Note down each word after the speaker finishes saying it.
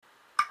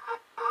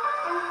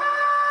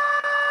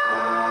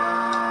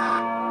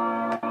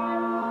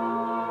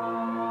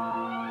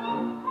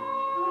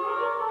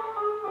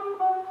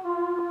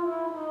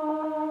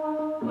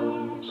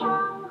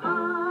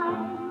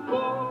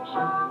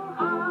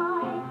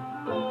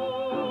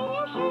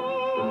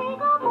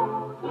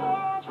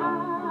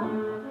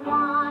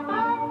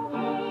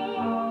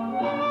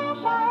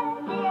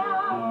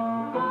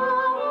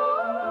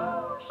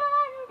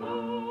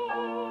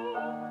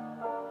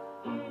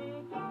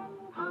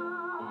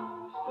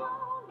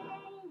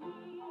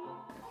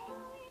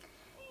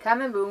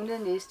Kamma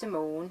vågnede næste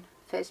morgen,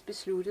 fast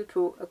besluttet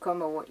på at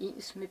komme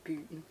overens med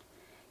byen.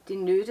 Det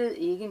nyttede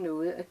ikke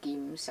noget at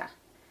gemme sig.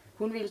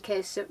 Hun ville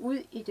kaste sig ud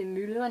i det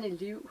myldrende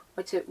liv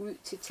og tage ud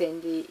til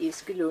tandlæge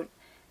Eskelund,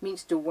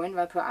 mens Doren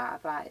var på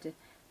arbejde,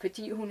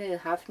 fordi hun havde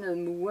haft noget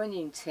muren i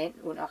en tand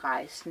under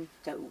rejsen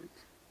derud.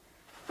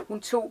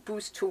 Hun tog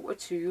bus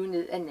 22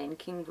 ned ad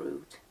Nanking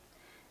Road.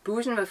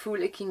 Bussen var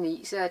fuld af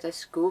kinesere, der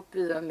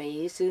skubbede og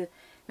masede,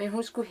 men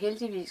hun skulle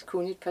heldigvis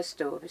kun et par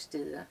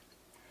stoppesteder.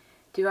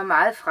 Det var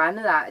meget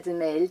fremmedartet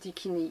med alle de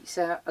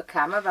kinesere, og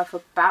Kamma var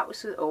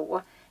forbavset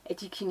over,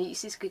 at de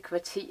kinesiske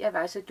kvarterer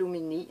var så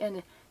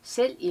dominerende,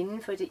 selv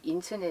inden for det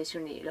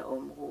internationale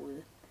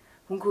område.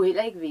 Hun kunne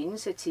heller ikke vende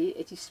sig til,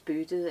 at de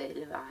spyttede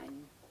alle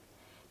vejen.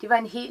 Det var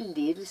en hel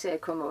lettelse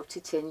at komme op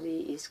til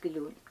tandlæge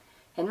Eskelund.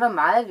 Han var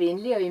meget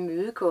venlig og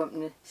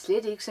imødekommende,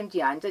 slet ikke som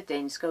de andre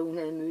danskere, hun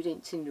havde mødt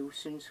indtil nu,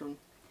 synes hun.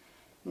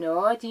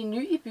 Nå, de er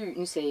ny i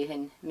byen, sagde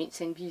han, mens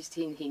han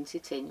viste hende hen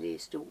til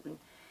tandlægestolen.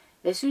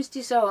 Hvad synes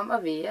de så om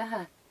at være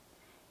her?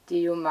 Det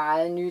er jo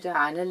meget nyt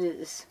og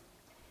anderledes.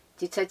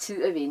 Det tager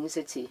tid at vende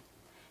sig til.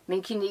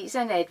 Men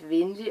kineserne er et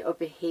venligt og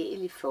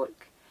behageligt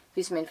folk,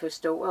 hvis man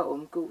forstår at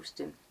omgås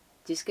dem.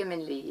 Det skal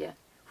man lære.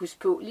 Husk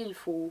på, lille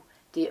frue,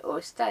 det er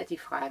os, der er de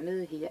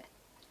fremmede her.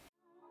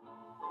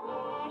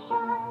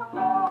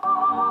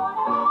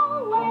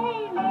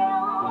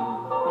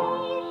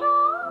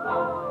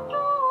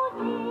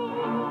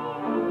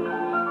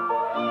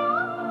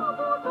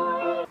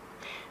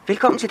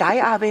 Velkommen til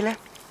dig, Arabella.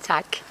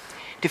 Tak.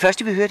 Det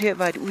første, vi hørte her,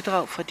 var et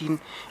uddrag fra din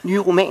nye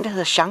roman, der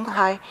hedder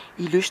Shanghai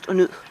i lyst og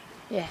nød.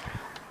 Ja.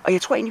 Og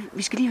jeg tror egentlig,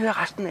 vi skal lige høre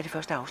resten af det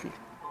første afsnit.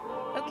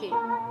 Okay.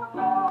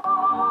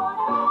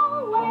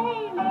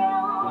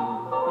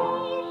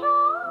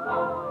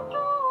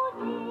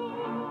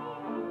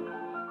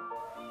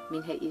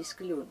 Men herr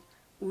Eskelund,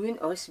 uden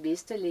os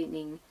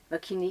vesterlændinge, var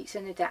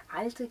kineserne der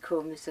aldrig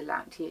kommet så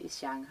langt her i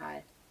Shanghai.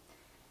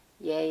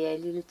 Ja,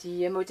 lille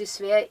de, jeg må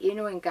desværre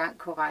endnu en gang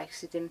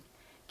korrekse dem.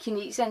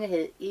 Kineserne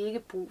havde ikke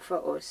brug for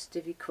os, da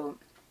vi kom.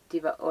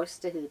 Det var os,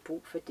 der havde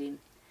brug for dem.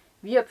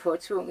 Vi har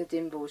påtvunget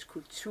dem vores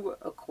kultur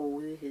og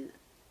grådighed.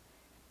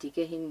 Det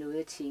gav hende noget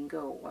at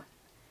tænke over.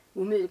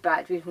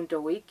 Umiddelbart ville hun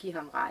dog ikke give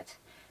ham ret.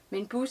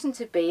 Men bussen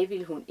tilbage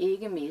ville hun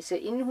ikke med, så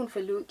inden hun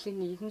forlod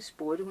klinikken,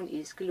 spurgte hun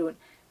Eskelund,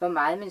 hvor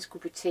meget man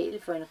skulle betale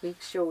for en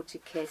rickshaw til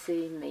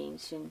Cathay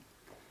Mansion.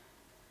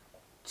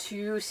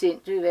 20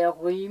 cent vil være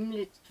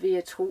rimeligt, vil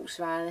jeg tro,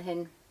 svarede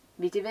han.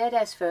 Vil det være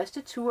deres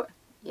første tur?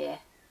 Ja,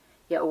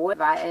 jeg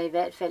overvejer i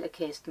hvert fald at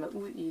kaste mig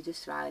ud i det,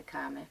 svarede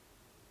Kamma.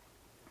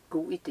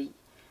 God idé.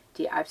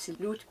 Det er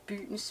absolut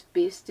byens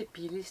bedste,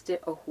 billigste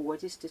og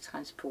hurtigste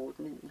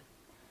transportmiddel.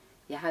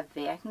 Jeg har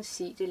hverken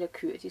set eller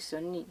kørt i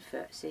sådan en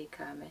før, sagde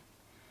Kamma.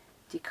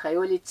 Det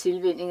kræver lidt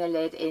tilvænning at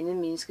lade et andet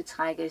menneske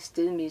trække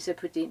afsted med sig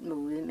på den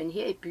måde, men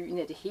her i byen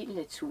er det helt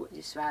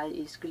naturligt,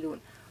 svarede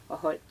Eskelund og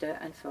holdt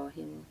døren for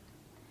hende.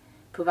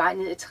 På vej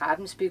ned ad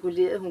trappen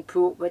spekulerede hun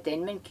på,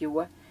 hvordan man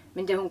gjorde,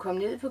 men da hun kom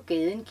ned på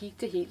gaden,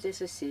 gik det helt af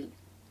sig selv.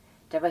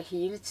 Der var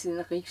hele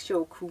tiden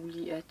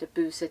rickshaw-kulier, der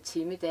bød sig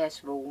til med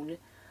deres vogne,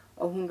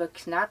 og hun var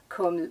knap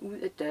kommet ud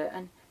af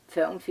døren,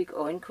 før hun fik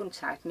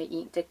øjenkontakt med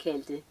en, der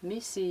kaldte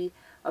Missy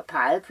og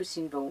pegede på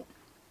sin vogn.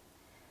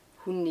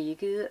 Hun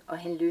nikkede, og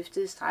han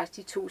løftede straks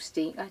de 2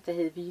 stænger, der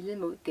havde hvilet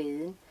mod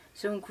gaden,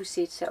 så hun kunne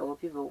sætte sig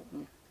op i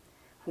vognen.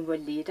 Hun var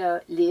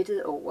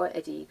lettet over,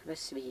 at det ikke var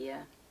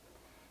sværere.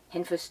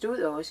 Han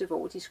forstod også,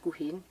 hvor de skulle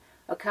hen,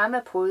 og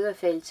Kamma prøvede at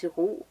falde til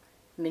ro,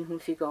 men hun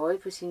fik øje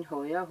på sin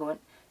højre hånd,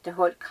 der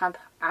holdt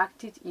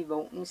krampagtigt i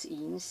vognens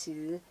ene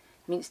side,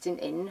 mens den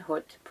anden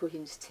holdt på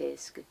hendes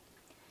taske.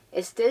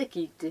 Afsted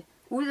gik det,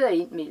 ud og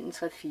ind mellem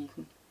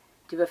trafikken.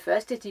 Det var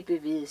først, da de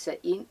bevægede sig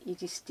ind i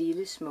de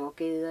stille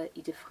smågader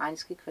i det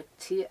franske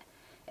kvarter,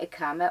 at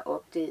Kamma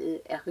opdagede,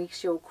 at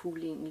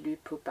rickshaw-kulingen løb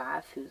på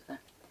bare fødder.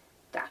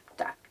 Dap,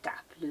 dap,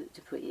 dap, lød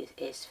det på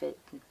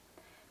asfalten.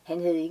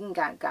 Han havde ikke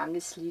engang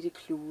gamle slidte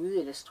klude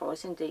eller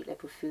stråsandaler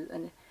på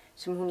fødderne,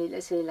 som hun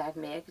ellers havde lagt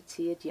mærke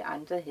til, at de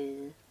andre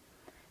havde.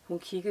 Hun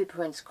kiggede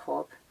på hans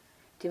krop.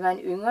 Det var en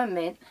yngre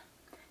mand.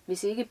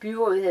 Hvis ikke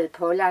byrådet havde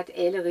pålagt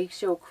alle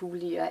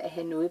rickshaw-kulier at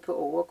have noget på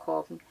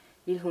overkroppen,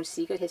 ville hun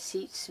sikkert have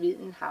set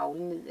sveden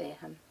hagle ned af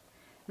ham.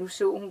 Nu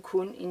så hun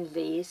kun en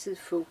laset,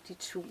 fugtig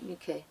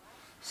tunika,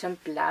 som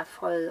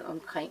blafrede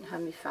omkring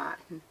ham i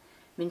farten,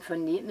 men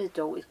fornemmede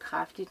dog et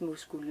kraftigt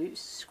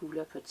muskuløst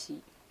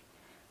skulderparti.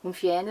 Hun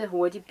fjernede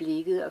hurtigt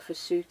blikket og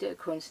forsøgte at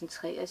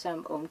koncentrere sig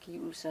om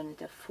omgivelserne,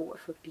 der for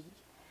forbi.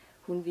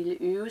 Hun ville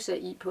øve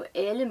sig i på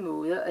alle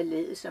måder og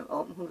lade som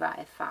om hun var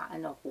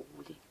erfaren og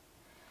rolig.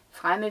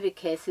 Fremme ved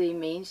Cathay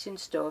Mansion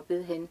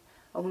stoppede han,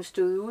 og hun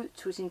stod ud,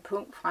 tog sin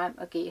punkt frem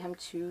og gav ham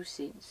 20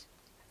 cents.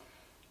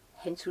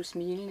 Han tog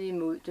smilende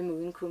imod dem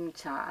uden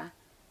kommentarer,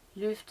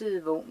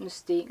 løftede vognens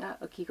stænger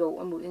og gik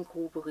over mod en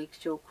gruppe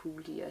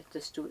rickshaw-kulier, der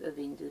stod og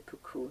ventede på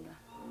kunder.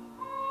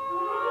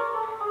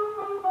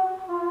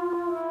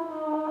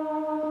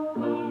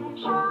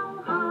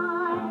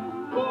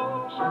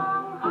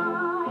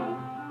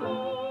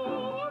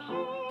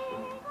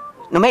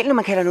 Normalt, når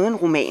man kalder noget en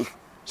roman,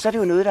 så er det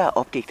jo noget, der er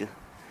opdigtet.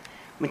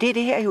 Men det er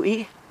det her jo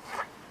ikke.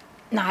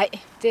 Nej,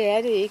 det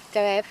er det ikke. Der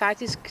er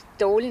faktisk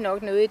dårligt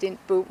nok noget i den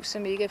bog,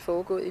 som ikke er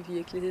foregået i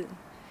virkeligheden.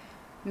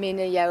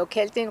 Men jeg har jo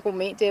kaldt det en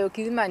roman. Det har jo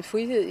givet mig en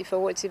frihed i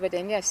forhold til,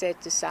 hvordan jeg har sat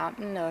det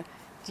sammen, og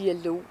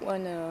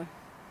dialogerne og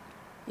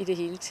i det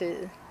hele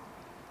taget.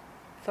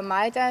 For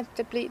mig, der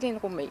blev det en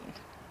roman.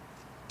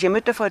 Jeg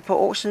mødte dig for et par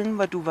år siden,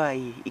 hvor du var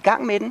i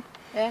gang med den.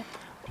 Ja.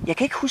 Jeg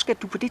kan ikke huske,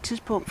 at du på det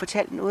tidspunkt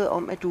fortalte noget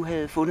om, at du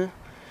havde fundet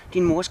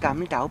din mors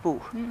gamle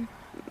dagbog.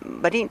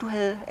 Var det en, du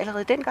havde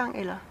allerede dengang,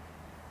 eller?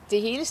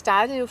 Det hele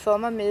startede jo for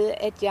mig med,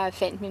 at jeg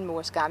fandt min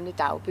mors gamle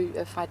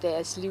dagbøger fra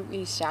deres liv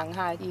i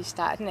Shanghai i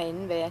starten af 2.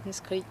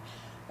 verdenskrig.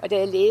 Og da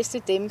jeg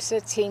læste dem, så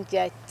tænkte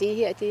jeg, at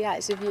det er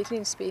altså virkelig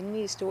en spændende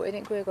historie.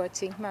 Den kunne jeg godt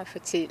tænke mig at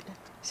fortælle.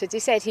 Så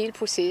det satte hele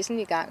processen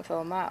i gang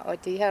for mig,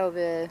 og det har jo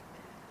været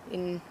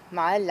en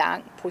meget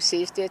lang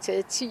proces. Det har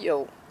taget 10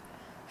 år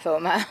for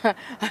mig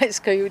at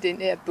skrive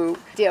den her bog.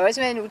 Det har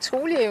også været en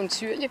utrolig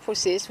eventyrlig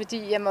proces,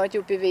 fordi jeg måtte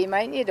jo bevæge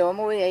mig ind i et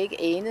område, jeg ikke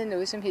anede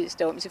noget som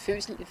helst om.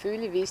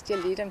 Selvfølgelig vidste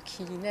jeg lidt om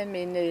Kina,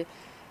 men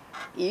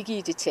ikke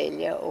i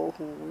detaljer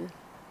overhovedet.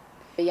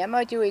 Jeg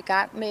måtte jo i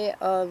gang med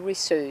at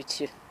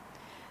researche.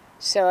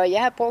 Så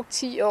jeg har brugt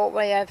 10 år,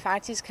 hvor jeg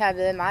faktisk har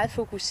været meget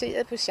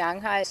fokuseret på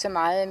Shanghai, så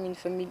meget af min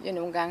familie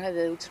nogle gange har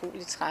været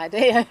utroligt træt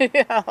af at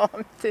høre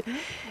om det.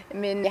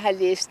 Men jeg har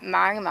læst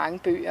mange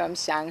bøger om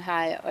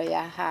Shanghai, og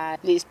jeg har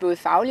læst både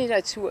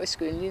faglitteratur og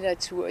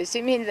skønlitteratur. Jeg har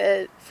simpelthen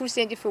været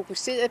fuldstændig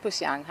fokuseret på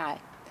Shanghai.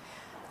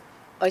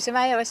 Og så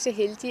var jeg også så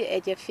heldig,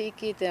 at jeg fik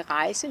et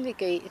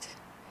rejselegat,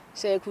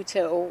 så jeg kunne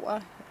tage over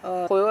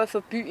og prøve at få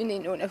byen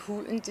ind under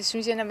huden. Det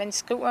synes jeg, når man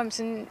skriver om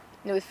sådan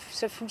noget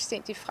så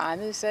fuldstændig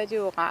fremmed, så er det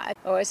jo rart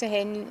at også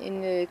have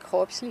en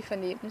kropslig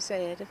fornemmelse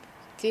af det.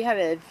 Det har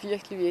været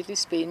virkelig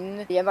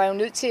spændende. Jeg var jo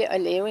nødt til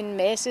at lave en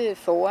masse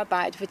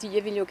forarbejde, fordi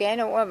jeg ville jo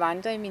gerne over og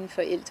vandre i mine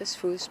forældres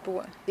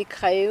fodspor. Det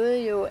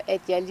krævede jo,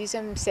 at jeg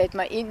ligesom satte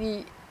mig ind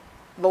i,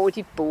 hvor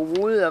de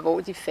boede og hvor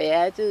de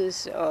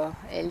færdedes og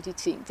alle de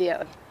ting der.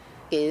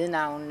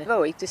 Gadenavnene. Det var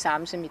jo ikke det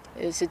samme som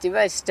så det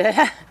var et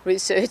større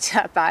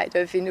researcharbejde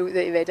at finde ud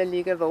af, hvad der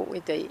ligger hvor i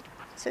dag.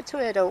 Så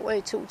tog jeg derover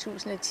i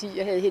 2010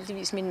 og havde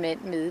heldigvis min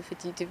mand med,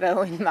 fordi det var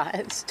jo en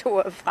meget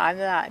stor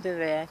fremmedartet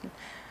verden.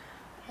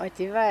 Og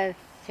det var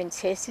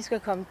fantastisk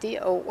at komme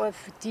derover,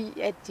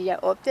 fordi at jeg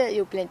opdagede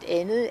jo blandt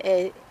andet,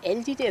 at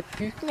alle de der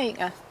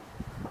bygninger,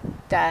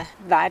 der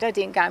var der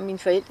dengang mine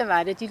forældre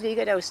var der, de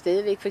ligger der jo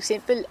stadigvæk. For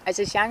eksempel,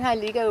 altså Shanghai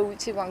ligger jo ud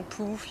til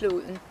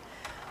Huangpu-floden.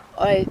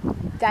 Og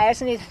der er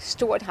sådan et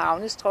stort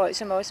havnestrøg,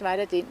 som også var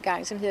der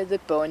dengang, som hedder The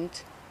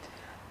Bund.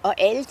 Og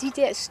alle de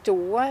der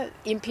store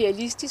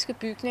imperialistiske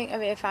bygninger,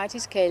 vil jeg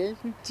faktisk kalde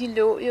dem, de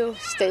lå jo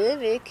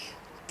stadigvæk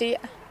der.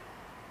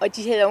 Og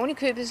de havde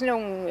ovenikøbet sådan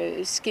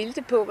nogle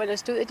skilte på, hvor der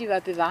stod, at de var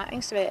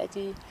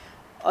bevaringsværdige.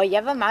 Og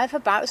jeg var meget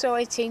forbavset over,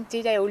 at jeg tænkte,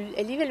 det er jo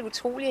alligevel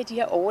utroligt, at de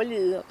har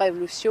overlevet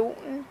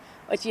revolutionen,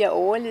 og de har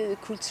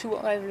overlevet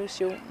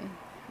kulturrevolutionen.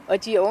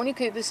 Og de er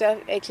ovenikøbet så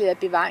erklæret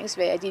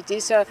bevaringsværdige. Det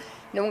er så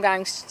nogle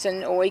gange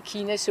sådan over i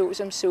Kina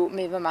så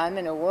med, hvor meget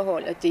man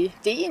overholder det.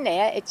 Det ene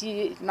er, at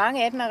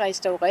mange af dem er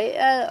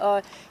restaureret,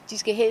 og de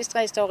skal helst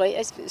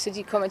restaureres, så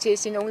de kommer til at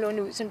se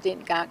nogenlunde ud som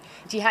dengang.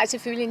 De har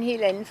selvfølgelig en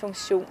helt anden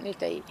funktion i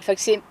dag. For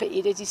eksempel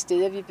et af de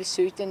steder, vi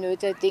besøgte,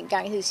 noget, der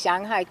dengang hed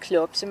Shanghai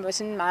Club, som var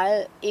sådan en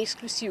meget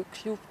eksklusiv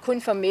klub,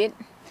 kun for mænd,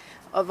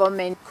 og hvor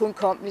man kun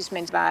kom, hvis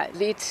man var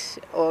lidt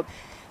op.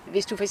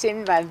 Hvis du for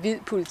eksempel var en hvid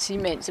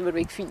politimand, så var du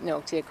ikke fint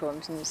nok til at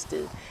komme sådan et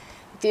sted.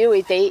 Det er jo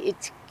i dag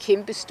et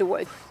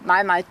kæmpestort,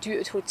 meget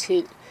dyrt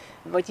hotel,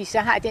 hvor de så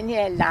har den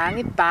her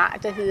lange bar,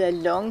 der hedder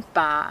Long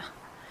Bar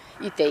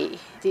i dag.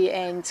 Det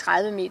er en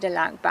 30 meter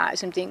lang bar,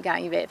 som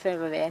dengang i hvert fald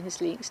var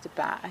verdens længste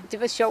bar.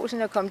 Det var sjovt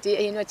sådan at komme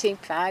derhen og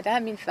tænke, far, der har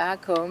min far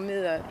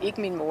kommet, og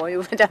ikke min mor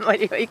jo, for der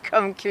måtte jo ikke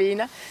komme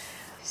kvinder.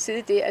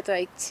 Sidde der og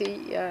drikke te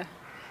og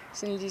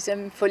sådan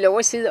ligesom få lov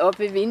at sidde op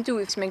ved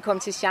vinduet. Hvis man kom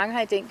til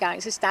Shanghai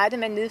dengang, så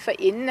startede man nede for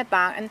enden af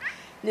baren,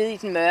 nede i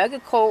den mørke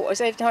krog, og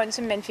så efterhånden,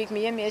 som man fik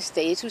mere og mere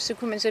status, så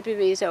kunne man så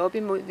bevæge sig op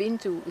imod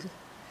vinduet.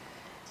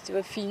 Det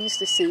var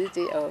finest at sidde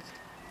deroppe.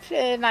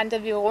 Så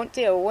vandrede vi jo rundt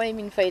derovre i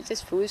mine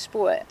forældres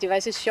fodspor. Det var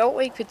så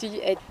sjovt, ikke? Fordi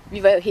at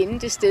vi var jo henne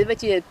det sted, hvor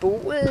de havde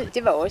boet.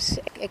 Det var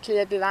også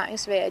erklæret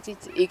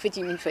bevaringsværdigt. Ikke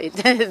fordi mine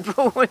forældre havde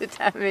boet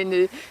der,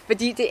 men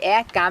fordi det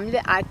er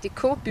gamle Art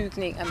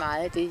Deco-bygninger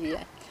meget af det her.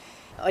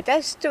 Og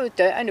der stod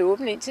døren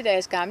åben ind til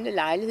deres gamle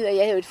lejligheder.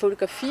 Jeg havde et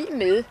fotografi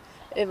med,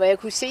 hvor jeg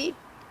kunne se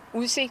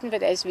udsigten fra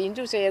deres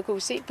vindue, så jeg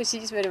kunne se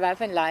præcis, hvad det var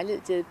for en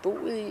lejlighed, de havde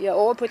boet i. Og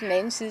over på den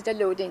anden side, der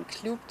lå det en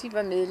klub, de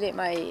var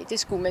medlemmer af. Det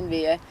skulle man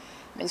være.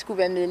 Man skulle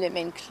være medlem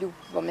af en klub,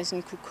 hvor man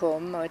sådan kunne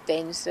komme og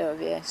danse og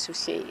være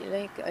social.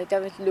 Ikke? Og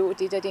der lå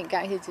det, der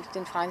dengang hed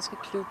den franske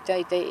klub, der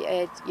i dag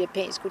er et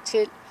japansk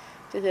hotel.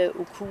 Det hedder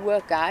Okura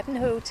Garden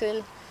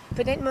Hotel.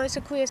 På den måde,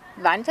 så kunne jeg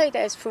vandre i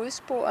deres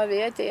fodspor og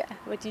være der,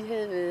 hvor de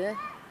havde været.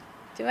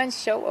 Det var en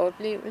sjov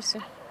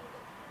oplevelse.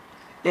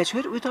 Lad os høre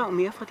et uddrag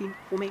mere fra din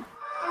roman.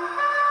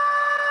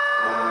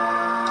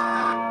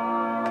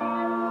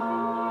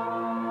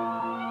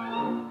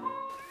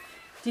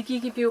 De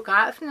gik i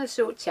biografen og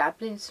så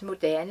Chaplins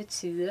Moderne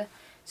Tider,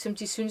 som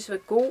de syntes var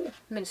god,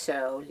 men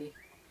sørgelig.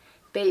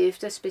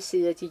 Bagefter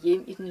spacerede de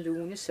hjem i den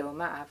lune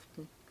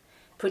sommeraften.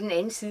 På den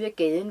anden side af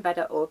gaden var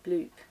der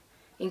opløb.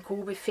 En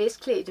gruppe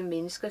festklædte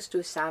mennesker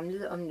stod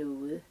samlet om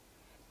noget.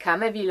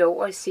 Kamma ville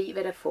over og se,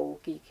 hvad der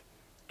foregik.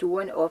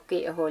 Doren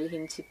opgav at holde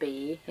hende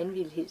tilbage. Han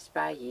ville helst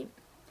bare hjem.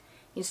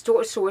 En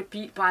stor sort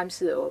bil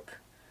bremsede op.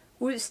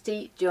 Ud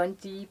steg John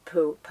D.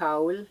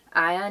 Powell,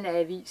 ejeren af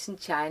avisen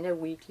China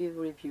Weekly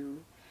Review.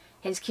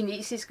 Hans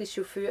kinesiske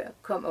chauffør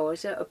kom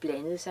også og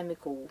blandede sig med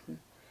gruppen.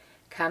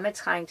 Kamma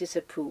trængte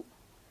sig på.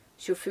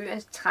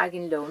 Chaufføren trak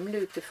en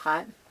lommelygte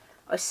frem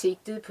og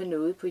sigtede på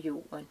noget på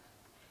jorden.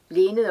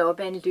 Lænet op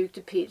af en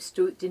lygtepæl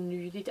stod det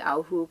nyligt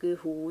afhuggede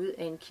hoved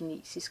af en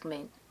kinesisk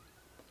mand.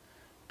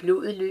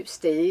 Blodet løb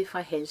stadig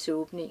fra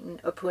halsåbningen,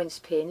 og på hans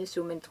pande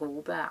så man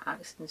dråber af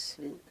angstens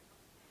sved.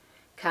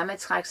 Kamma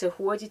trak sig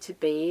hurtigt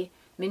tilbage,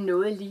 men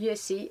nåede lige at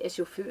se, at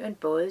chaufføren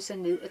bøjede sig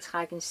ned og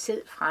trak en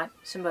seddel frem,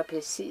 som var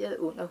placeret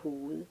under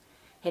hovedet.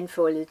 Han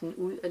foldede den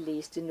ud og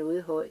læste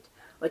noget højt,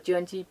 og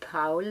John D.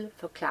 Powell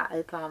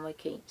forklarede på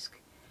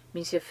amerikansk.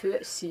 Min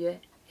chauffør siger,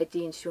 at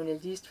det er en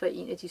journalist fra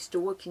en af de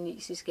store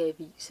kinesiske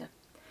aviser.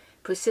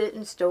 På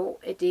sedlen står,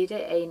 at dette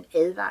er en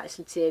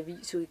advarsel til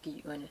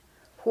avisudgiverne.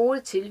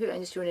 Hovedet tilhører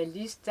en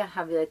journalist, der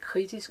har været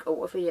kritisk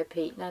over for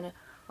japanerne,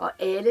 og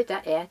alle,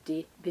 der er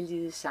det, vil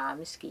lide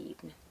samme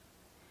skæbne.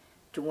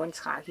 Doren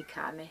trak i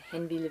Kamma.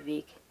 Han ville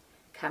væk.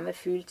 Kamma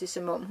følte,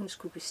 som om hun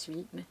skulle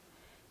besvime.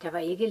 Der var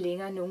ikke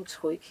længere nogen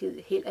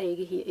tryghed, heller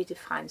ikke her i det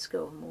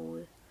franske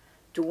område.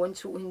 Doren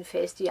tog hende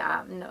fast i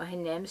armen, og han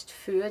nærmest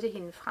førte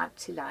hende frem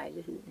til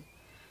lejligheden.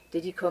 Da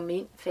de kom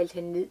ind, faldt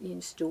han ned i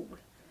en stol.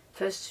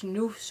 Først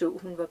nu så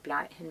hun, hvor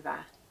bleg han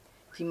var.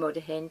 De måtte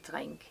have en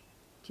drink.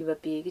 De var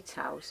begge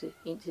tavse,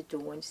 indtil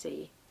Doren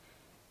sagde,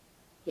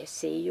 jeg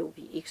sagde jo,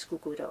 vi ikke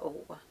skulle gå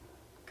derover.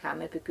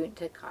 Kamma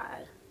begyndte at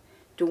græde.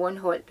 Doren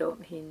holdt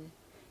om hende.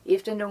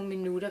 Efter nogle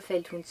minutter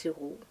faldt hun til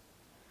ro.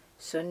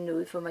 Sådan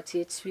noget får mig til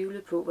at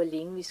tvivle på, hvor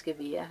længe vi skal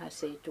være her,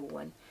 sagde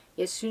Doren.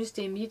 Jeg synes,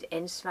 det er mit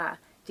ansvar.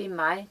 Det er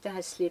mig, der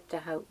har slæbt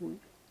dig herud.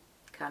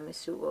 Kamma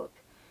så op.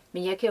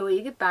 Men jeg kan jo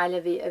ikke bare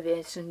lade være at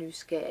være så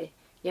nysgerrig.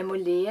 Jeg må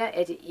lære,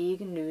 at det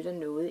ikke nytter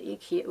noget.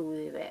 Ikke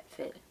herude i hvert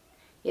fald.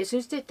 Jeg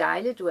synes, det er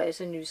dejligt, du er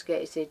så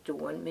nysgerrig, sagde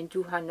Doren, men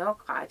du har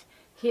nok ret.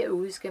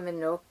 Herude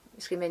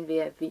skal man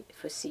være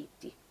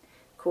forsigtig.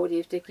 Kort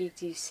efter gik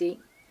de i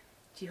seng.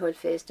 De holdt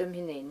fast om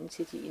hinanden,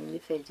 til de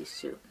endelig faldt i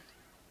søvn.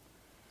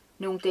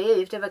 Nogle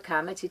dage efter var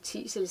Kamma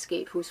til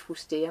selskab hos fru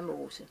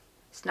Stærmose.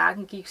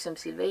 Snakken gik som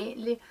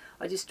sædvanligt,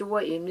 og det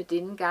store emne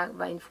denne gang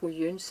var en fru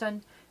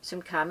Jønsson,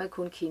 som Kamma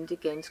kun kendte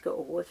ganske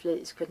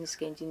overfladisk fra den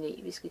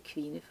skandinaviske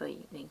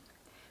kvindeforening.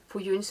 Fru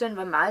Jønsson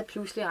var meget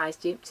pludselig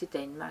rejst hjem til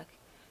Danmark.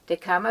 Da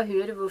Kamma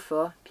hørte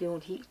hvorfor, blev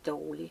hun helt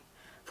dårlig.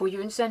 Fru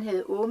Jønsson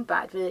havde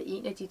åbenbart været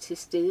en af de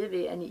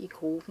tilstedeværende i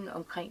gruppen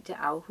omkring det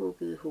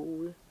afhuggede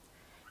hoved.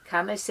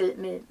 Kamma sad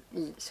med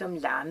som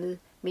lammet,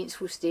 mens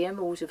fru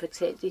Stærmose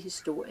fortalte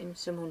historien,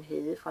 som hun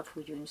havde fra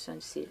fru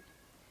Jønsson selv.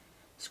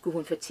 Skulle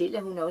hun fortælle,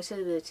 at hun også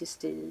havde været til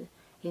stede?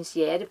 Hendes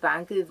hjerte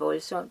bankede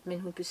voldsomt, men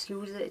hun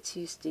besluttede at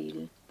tie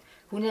stille.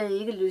 Hun havde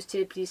ikke lyst til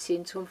at blive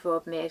centrum for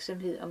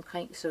opmærksomhed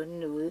omkring sådan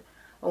noget,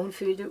 og hun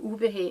følte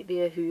ubehag ved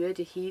at høre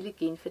det hele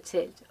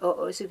genfortalt, og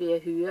også ved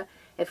at høre,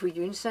 at fru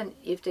Jønsson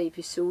efter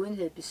episoden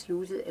havde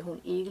besluttet, at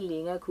hun ikke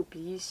længere kunne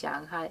blive i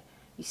Shanghai,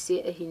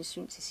 især af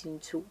hensyn til sine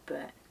 2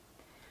 børn.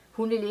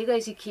 Hun ville ikke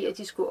risikere, at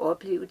de skulle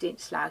opleve den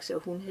slags,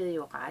 og hun havde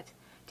jo ret.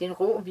 Den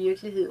rå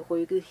virkelighed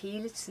rykkede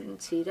hele tiden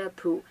tættere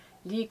på,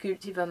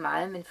 ligegyldigt hvor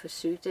meget man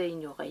forsøgte at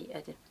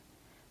ignorere det.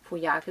 Fru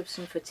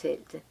Jacobsen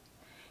fortalte.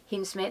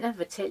 Hendes mand har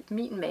fortalt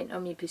min mand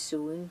om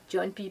episoden.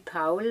 John B.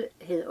 Powell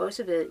havde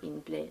også været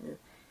indblandet.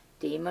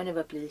 Damerne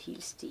var blevet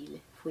helt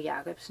stille. Fru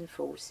Jacobsen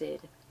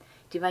fortsatte.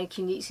 Det var en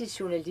kinesisk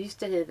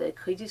journalist, der havde været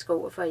kritisk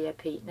over for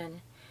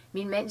japanerne.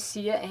 Min mand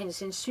siger, at han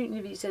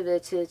sandsynligvis har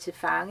været taget til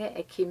fange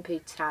af Kempei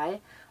Tai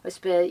og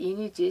spærret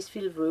inde i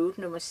Jesfield Road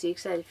nummer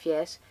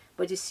 76,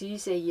 hvor det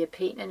siges, at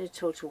japanerne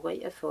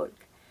torturerer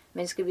folk.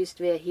 Man skal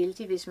vist være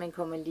heldig, hvis man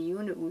kommer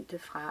levende ud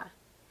derfra.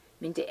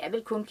 Men det er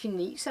vel kun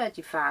kinesere,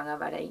 de fanger,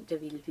 var der en, der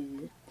ville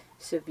vide.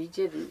 Så vidt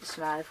jeg ved,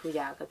 svarede fru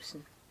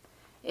Jacobsen.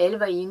 Alle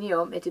var enige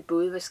om, at det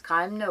både var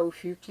skræmmende og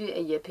uhyggeligt,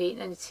 at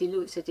japanerne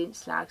tillod sig den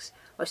slags,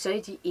 og så i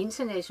de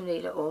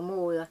internationale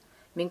områder.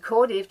 Men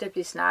kort efter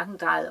blev snakken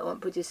drejet om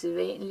på det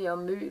sædvanlige om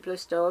møbler,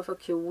 stoffer,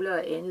 kjoler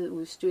og andet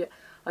udstyr,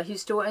 og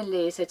historien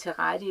lagde sig til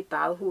rette i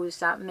baghovedet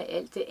sammen med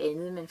alt det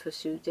andet, man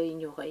forsøgte at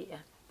ignorere.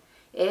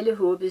 Alle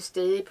håbede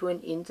stadig på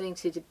en ændring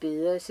til det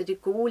bedre, så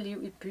det gode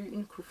liv i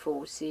byen kunne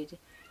fortsætte.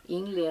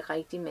 Ingen lagde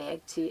rigtig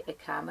mærke til, at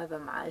Kamma var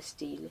meget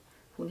stille.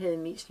 Hun havde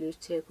mest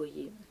lyst til at gå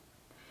hjem.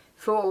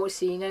 Få år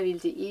senere ville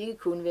det ikke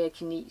kun være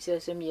kinesere,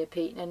 som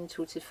japanerne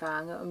tog til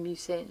fange og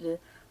mishandlede,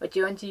 og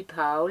John D.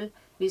 Powell,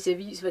 hvis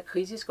avis var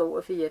kritisk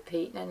over for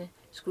japanerne,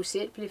 skulle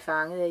selv blive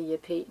fanget af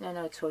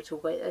japanerne og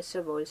tortureret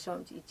så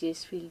voldsomt i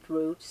Jesfield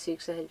Road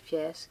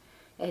 76,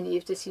 at han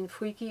efter sin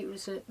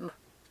frigivelse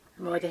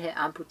måtte have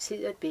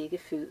amputeret begge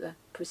fødder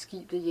på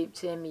skibet hjem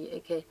til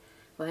Amerika,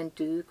 hvor han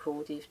døde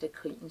kort efter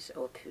krigens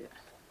ophør.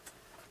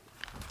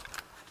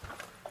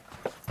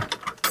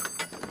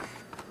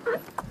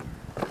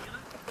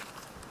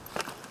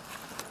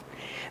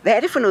 Hvad er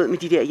det for noget med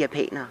de der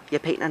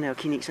japanerne og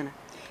kineserne?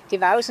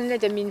 Det var jo sådan,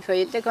 at da mine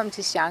forældre kom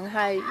til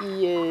Shanghai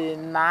i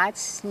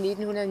marts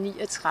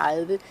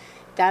 1939,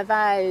 der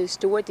var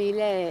store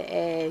dele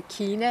af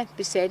Kina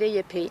besat af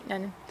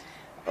japanerne.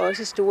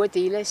 Også store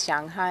dele af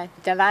Shanghai.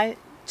 Der var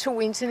 2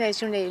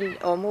 internationale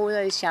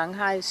områder i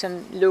Shanghai,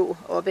 som lå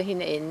op ad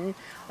hinanden,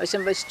 og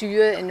som var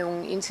styret af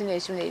nogle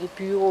internationale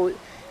byråd.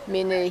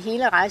 Men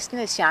hele resten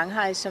af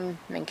Shanghai, som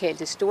man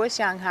kaldte Stor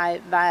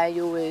Shanghai, var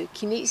jo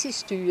kinesisk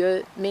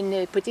styret.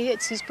 Men på det her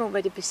tidspunkt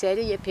var det besat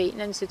af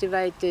japanerne, så det var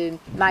et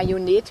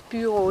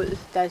marionetbyråd,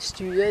 der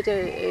styrede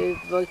det,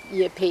 hvor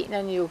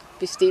japanerne jo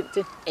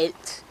bestemte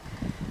alt.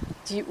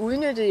 De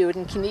udnyttede jo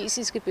den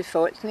kinesiske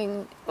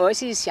befolkning,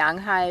 også i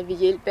Shanghai, ved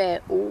hjælp af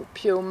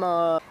opium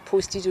og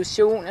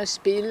prostitution og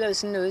spil og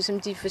sådan noget, som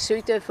de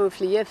forsøgte at få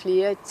flere og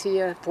flere til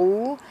at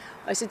bruge.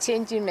 Og så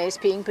tjente de en masse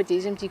penge på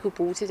det, som de kunne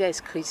bruge til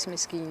deres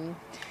krigsmaskine.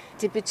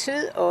 Det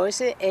betød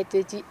også, at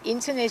de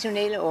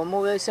internationale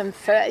områder, som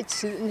før i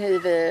tiden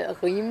havde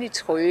været rimelig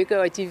trygge,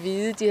 og de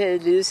hvide, de havde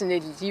levet sådan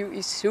et liv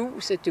i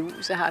sus og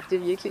dus og haft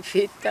det virkelig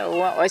fedt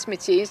derovre, også med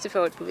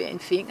tjenestefolk på hver en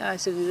finger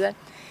osv.,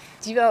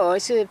 de var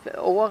også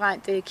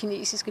overrendt af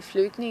kinesiske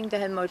flygtninge, der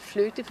havde måttet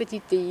flygte for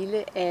de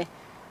dele af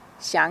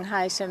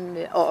Shanghai,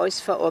 og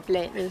også for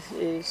oplandet,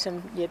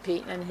 som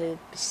japanerne havde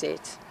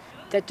besat.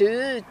 Der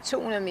døde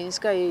 200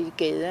 mennesker i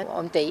gader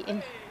om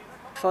dagen.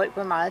 Folk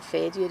var meget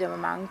fattige, der var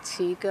mange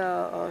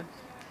tiggere, og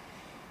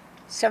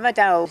så var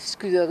der jo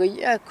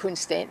skyderier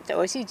konstant,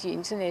 også i de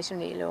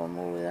internationale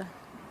områder.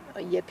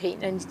 Og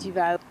japanerne, de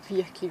var jo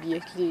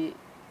virkelig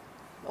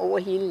over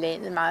hele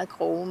landet meget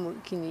grove mod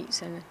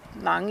kineserne.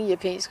 Mange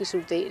japanske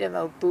soldater var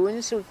jo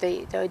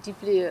bondesoldater, og de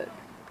blev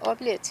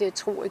oplært til at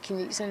tro, at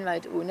kineserne var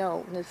et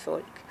underordnet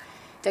folk.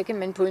 Der kan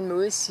man på en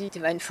måde sige, at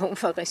det var en form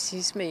for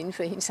racisme inden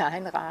for ens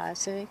egen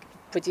race, ikke?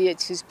 På det her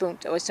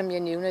tidspunkt, også som jeg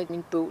nævner i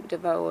min bog, der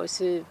var jo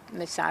også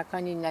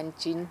massakren i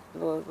Nanjing,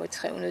 hvor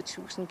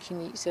 300.000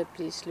 kinesere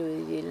blev slået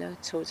ihjel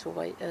og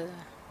tortureret.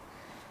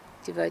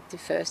 Det var det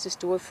første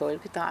store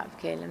folkedrab,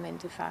 kalder man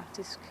det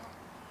faktisk.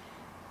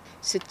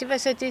 Så det var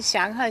så det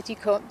Shanghai, de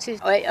kom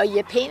til. Og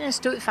japanerne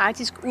stod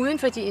faktisk uden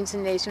for de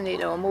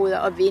internationale områder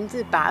og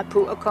ventede bare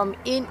på at komme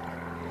ind.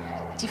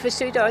 De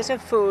forsøgte også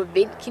at få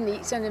vendt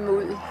kineserne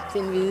mod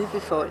den hvide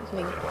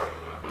befolkning.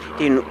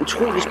 Det er en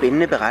utrolig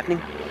spændende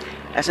beretning.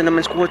 Altså når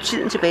man skruer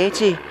tiden tilbage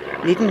til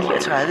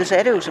 1939, så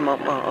er det jo som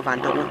om at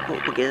vandre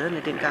rundt på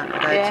gaderne dengang.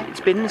 Og der er et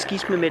spændende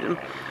skisme mellem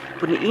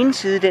på den ene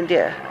side den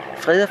der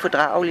fred og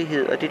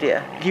fordragelighed og det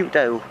der liv,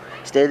 der jo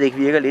stadigvæk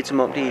virker lidt som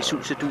om det er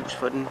sus og dus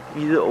for den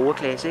hvide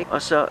overklasse, ikke?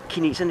 Og så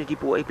kineserne, de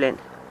bor iblandt,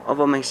 og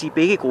hvor man kan sige, at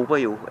begge grupper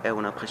jo er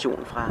under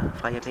pression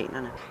fra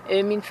japanerne.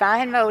 Min far,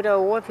 han var jo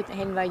derovre,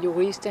 han var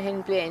jurist, og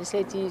han blev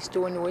ansat i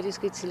Store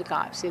Nordiske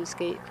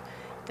Telegrafselskab.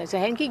 Så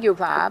han gik jo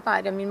på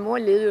arbejde, og min mor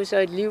levede jo så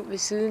et liv ved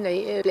siden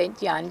af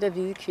blandt de andre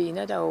hvide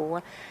kvinder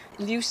derovre.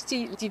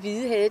 Livsstil, de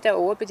hvide havde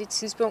derovre på det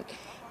tidspunkt,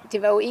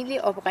 det var jo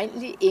egentlig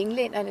oprindeligt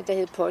englænderne, der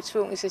havde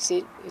påtvunget sig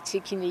selv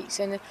til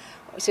kineserne.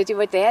 Så det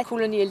var deres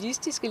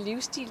kolonialistiske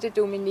livsstil, der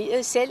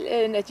dominerede.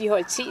 Selv når de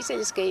holdt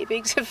teselskab,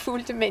 ikke, så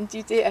fulgte man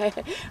de der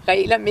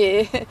regler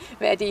med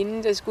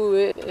værtinden, der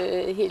skulle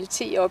hælde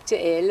te op til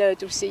alle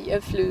og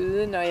dosere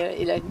fløden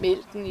eller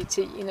mælken i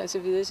teen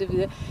osv.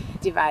 osv.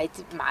 Det var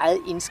et meget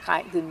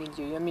indskrænket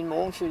miljø, og min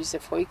mor følte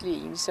sig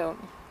frygtelig ensom,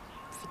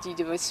 fordi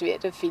det var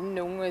svært at finde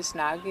nogen at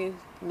snakke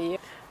med.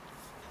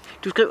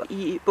 Du skriver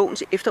i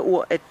bogens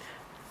efterord, at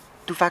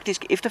du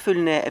faktisk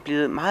efterfølgende er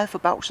blevet meget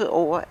forbavset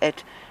over,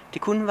 at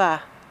det kun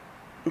var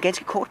en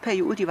ganske kort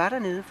periode, de var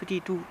dernede,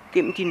 fordi du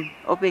gennem din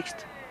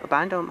opvækst og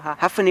barndom har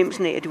haft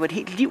fornemmelsen af, at det var et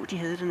helt liv, de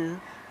havde dernede.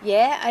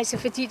 Ja, altså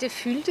fordi det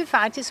fyldte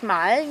faktisk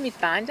meget i mit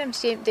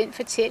barndomshjem, den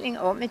fortælling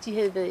om, at de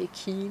havde været i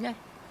Kina.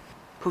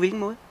 På hvilken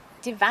måde?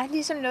 Det var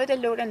ligesom noget, der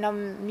lå der, når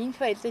mine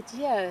forældre,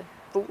 de har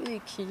boet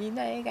i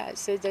Kina, ikke?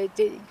 Altså,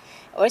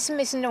 også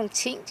med sådan nogle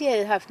ting, de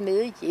havde haft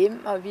med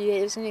hjem, og vi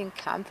havde sådan en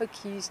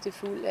kamferkiste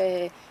fuld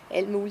af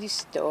alt muligt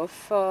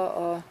stoffer,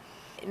 og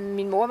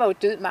min mor var jo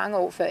død mange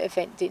år før jeg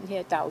fandt den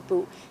her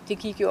dagbog. Det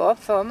gik jo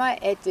op for mig,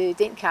 at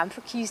den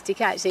kamferkiste, det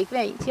kan altså ikke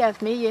være en, de har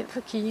haft med hjem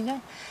fra Kina.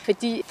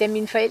 Fordi da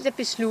mine forældre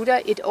beslutter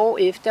et år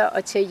efter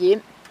at tage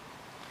hjem,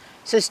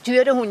 så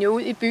styrter hun jo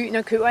ud i byen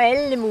og køber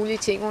alle mulige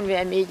ting, hun vil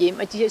have med hjem.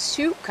 Og de har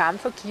 7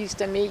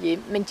 kamferkister med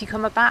hjem, men de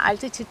kommer bare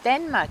aldrig til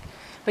Danmark.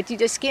 Fordi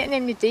der sker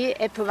nemlig det,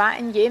 at på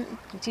vejen hjem,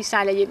 de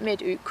sejler hjem med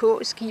et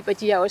ØK-skib, og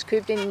de har også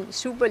købt en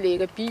super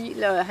lækker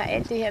bil og har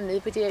alt det her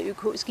med på det her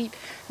ØK-skib.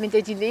 Men da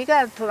de ligger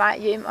på vej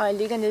hjem og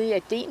ligger nede i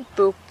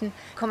Adenbugten,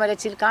 kommer der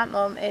telegram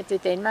om,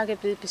 at Danmark er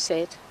blevet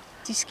besat.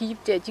 De skibe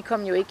der, de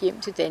kom jo ikke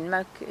hjem til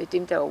Danmark,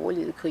 dem der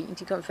overlevede krigen.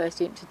 De kom først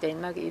hjem til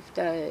Danmark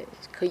efter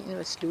krigen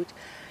var slut.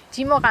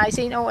 De må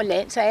rejse ind over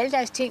land, så alle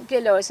deres ting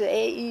bliver losset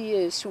af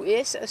i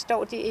Suez og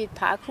står det i et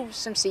parkhus,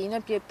 som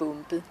senere bliver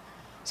bombet.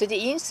 Så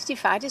det eneste, de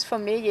faktisk får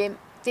med hjem,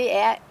 det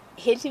er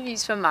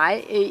heldigvis for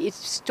mig et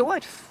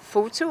stort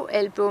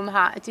fotoalbum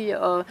har de,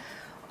 og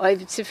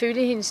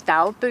selvfølgelig hendes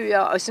dagbøger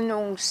og sådan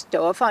nogle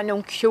stoffer og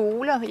nogle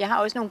kjoler. Jeg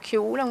har også nogle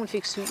kjoler, hun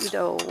fik syet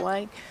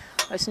derovre, ikke?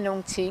 og sådan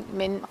nogle ting.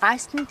 Men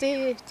resten,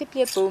 det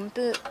bliver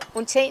bombet.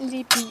 Undtagen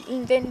lige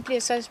bilen, den bliver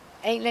så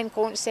af en eller anden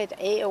grund sat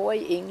af over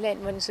i England,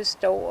 hvor den så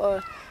står,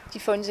 og de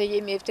får den så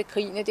hjem efter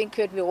krigen, og den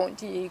kørte vi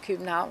rundt i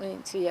København,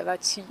 indtil jeg var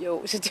 10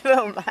 år, så det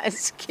var jo meget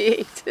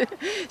skægt.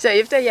 Så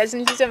efter jeg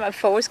sådan ligesom har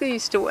forsket i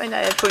historien, og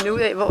jeg har fundet ud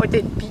af, hvor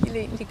den bil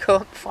egentlig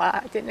kom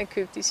fra, den er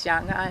købt i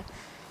Shanghai.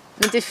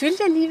 Men det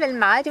fyldte alligevel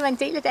meget. Det var en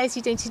del af deres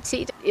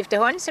identitet.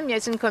 Efterhånden, som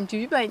jeg sådan kom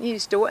dybere ind i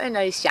historien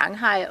og i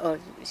Shanghai og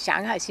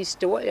Shanghais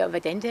historie, og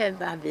hvordan det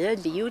var ved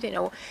at leve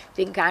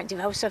dengang, det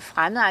var jo så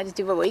fremmedartet.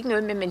 Det var jo ikke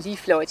noget med, at man lige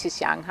fløj til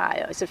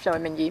Shanghai, og så fløj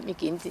man hjem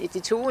igen.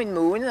 Det tog en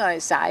måned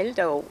at sejle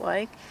derover,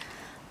 ikke?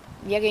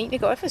 Jeg kan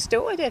egentlig godt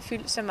forstå, at det har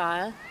fyldt så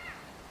meget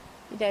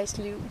i deres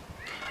liv.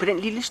 På den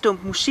lille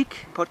stump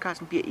musik,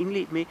 podcasten bliver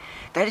indledt med,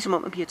 der er det som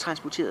om, man bliver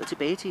transporteret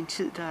tilbage til en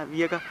tid, der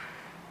virker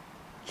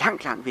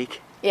langt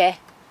væk. Ja.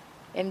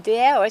 Jamen, det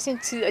er også en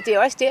tid, og det er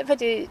også derfor,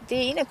 det er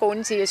en af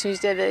grunden til, at jeg synes,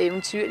 det har været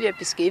eventyrligt at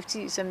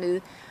beskæftige sig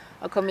med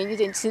at komme ind i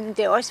den tid. Men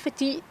det er også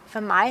fordi, for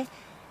mig,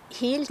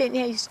 hele den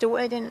her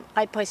historie, den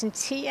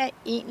repræsenterer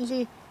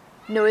egentlig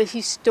noget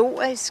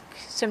historisk,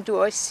 som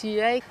du også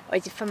siger, ikke? Og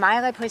for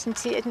mig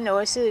repræsenterer den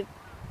også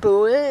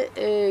både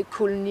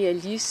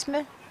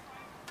kolonialisme,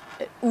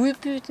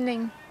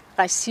 udbytning,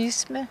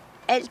 racisme,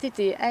 alt det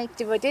der, ikke?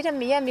 Det var det, der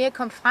mere og mere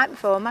kom frem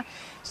for mig.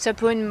 Så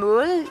på en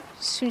måde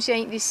synes jeg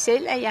egentlig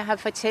selv, at jeg har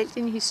fortalt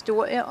en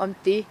historie om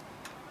det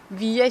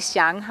via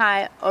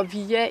Shanghai og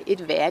via et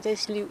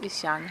hverdagsliv i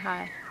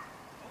Shanghai.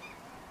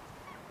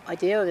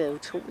 Og det har jo været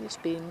utroligt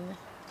spændende.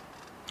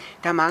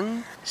 Der er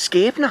mange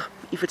skæbner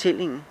i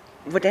fortællingen.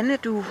 Hvordan er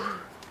du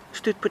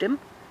stødt på dem?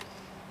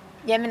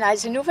 Jamen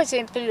altså nu for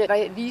eksempel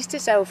viste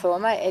det sig jo for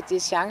mig,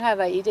 at Shanghai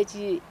var et af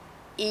de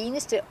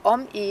eneste,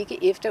 om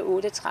ikke efter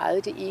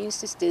 38, det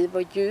eneste sted,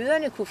 hvor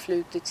jøderne kunne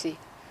flygte til.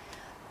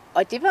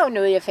 Og det var jo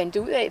noget, jeg fandt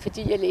ud af,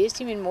 fordi jeg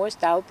læste i min mors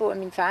dagbog, at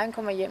min far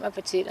kommer hjem og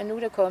fortæller, at nu er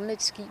der kommet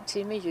et skib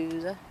til med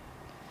jøder.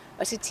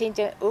 Og så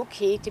tænkte jeg,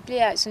 okay, det bliver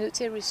jeg altså nødt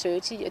til at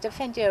researche i. Og der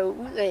fandt jeg jo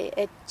ud af,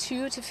 at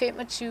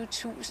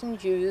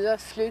 20-25.000 jøder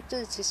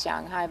flygtede til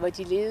Shanghai, hvor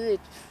de levede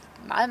et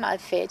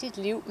meget fattigt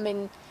liv,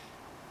 men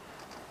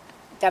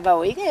der var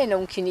jo ikke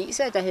nogen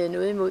kinesere, der havde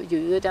noget imod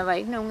jøder. Der var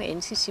ikke nogen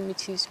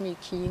antisemitisme i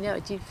Kina,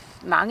 og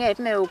mange af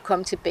dem er jo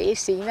kommet tilbage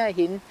senere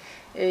hen,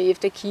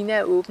 efter Kina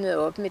er åbnet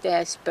op med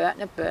deres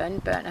børn og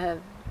børnebørn, har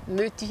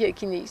mødt de her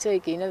kinesere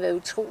igen og været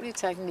utroligt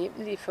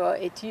taknemmelige for,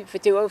 for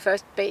det var jo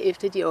først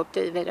bagefter, de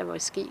opdagede, hvad der var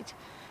sket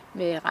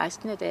med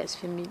resten af deres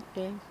familie.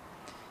 Ikke?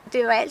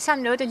 Det var alt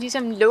sammen noget, der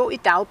ligesom lå i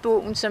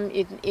dagbogen, som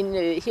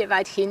her var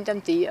et hint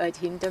om det og et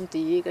hint om det,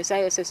 ikke? Og så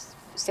har jeg så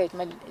sat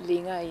mig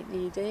længere ind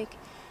i det, ikke?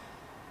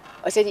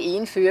 Og så det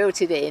ene fører jo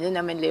til det andet,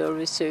 når man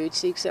laver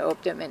research, ikke? Så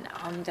opdager man,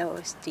 om der er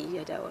også det,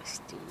 og der er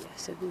også det, og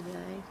så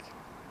videre, ikke?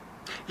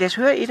 Lad os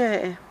høre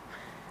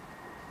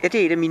det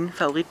er et af mine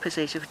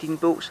favoritpassager for din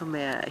bog, som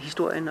er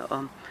historien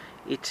om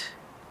et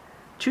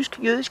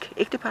tysk-jødisk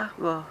ægtepar,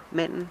 hvor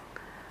manden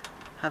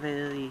har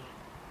været i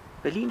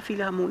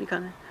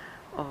Berlin-filharmonikerne,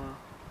 og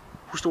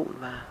hustruen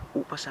var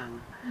operasanger.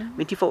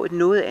 Men de får et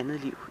noget andet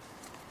liv.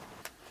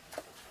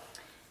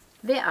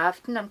 Hver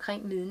aften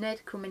omkring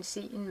midnat kunne man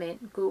se en mand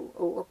gå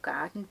over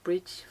Garden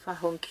Bridge fra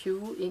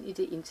Hongqiu ind i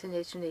det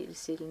internationale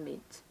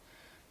settlement.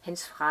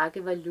 Hans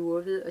frakke var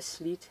lurvet og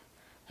slidt,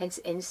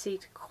 hans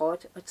ansigt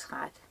gråt og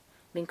træt,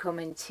 men kom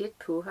man tæt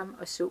på ham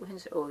og så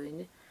hans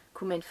øjne,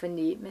 kunne man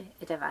fornemme,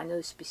 at der var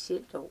noget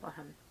specielt over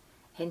ham.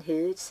 Han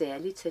havde et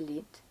særligt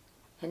talent.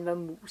 Han var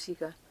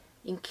musiker,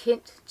 en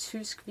kendt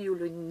tysk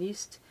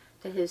violinist,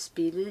 der havde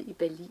spillet i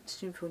Berlins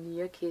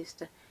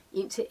symfoniorkester,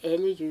 indtil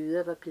alle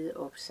jøder var blevet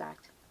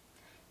opsagt.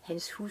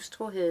 Hans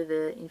hustru havde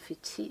været en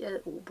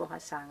feteret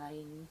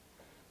operasangerinde.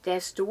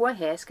 Deres store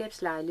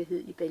herskabslejlighed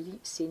i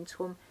Berlins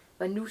centrum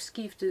var nu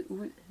skiftet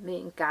ud med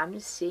en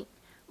gammel seng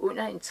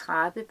under en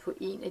trappe på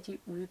en af de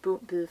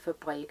udbombede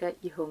fabrikker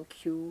i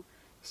Hongqiu,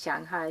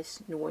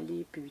 Shanghais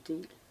nordlige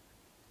bydel.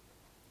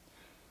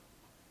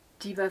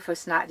 De var for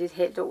snart et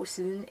halvt år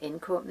siden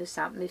ankommet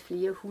sammen med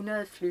flere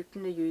hundrede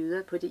flygtende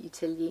jøder på det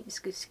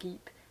italienske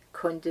skib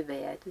Conte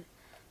Verde,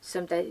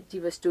 som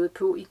de var stået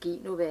på i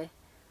Genova,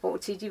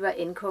 hvortil de var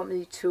ankommet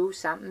i tog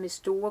sammen med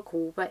store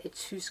grupper af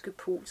tyske,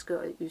 polske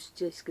og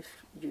østrigske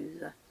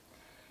jøder.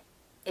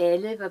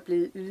 Alle var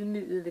blevet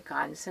ydmyget ved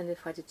grænserne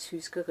fra det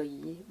tyske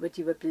rige, hvor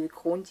de var blevet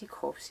grundigt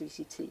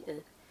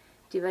kropsvisiteret.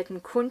 Det var den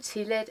kun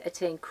tilladt at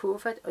tage en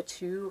kuffert og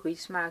 20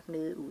 rigsmark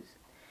med ud.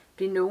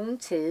 Blev nogen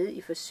taget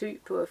i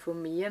forsøg på at få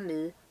mere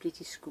med, blev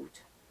de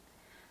skudt.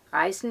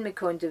 Rejsen med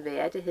Conte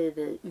Verde havde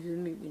været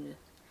ydmygende.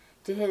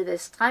 Det havde været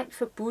strengt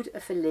forbudt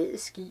at forlade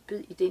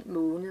skibet i den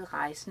måned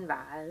rejsen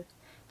varede.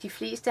 De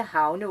fleste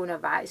havne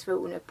undervejs var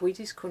under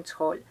britisk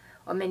kontrol,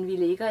 og man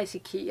ville ikke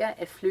risikere,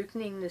 at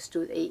flygtningene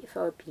stod af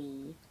for at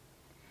blive.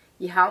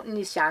 I havnen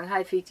i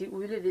Shanghai fik de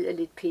udleveret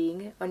lidt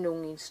penge og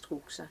nogle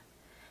instrukser.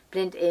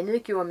 Blandt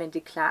andet gjorde man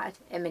det klart,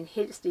 at man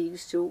helst ikke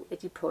så,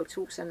 at de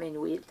påtog sig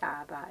manuelt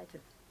arbejde.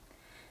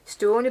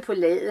 Stående på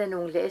ladet af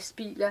nogle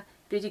lastbiler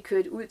blev de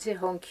kørt ud til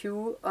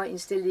Hongqiu og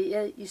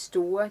installeret i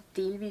store,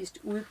 delvist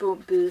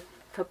udbombede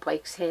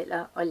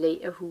fabrikshaller og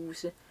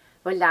lagerhuse,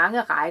 hvor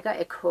lange rækker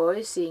af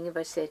køjesenge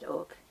var sat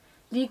op.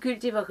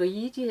 Ligegyldigt hvor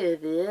rige de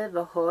havde været,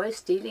 hvor høje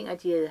stillinger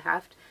de havde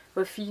haft,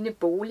 hvor fine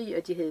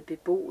boliger de havde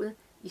beboet,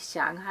 i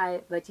Shanghai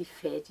var de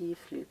fattige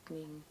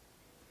flygtninge.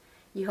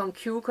 I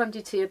Hongqiu kom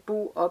de til at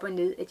bo op og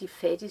ned af de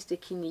fattigste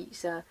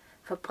kinesere,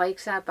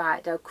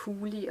 fabriksarbejdere,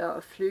 kulier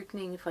og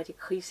flygtninge fra det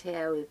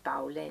krigshærgede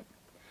bagland.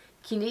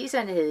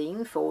 Kineserne havde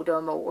ingen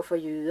fordomme over for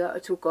jøder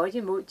og tog godt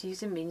imod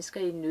disse mennesker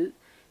i nød,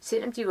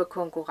 selvom de var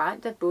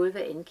konkurrenter både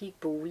hvad angik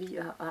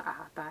boliger og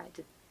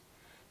arbejde.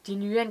 De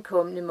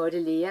nyankomne måtte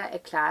lære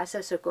at klare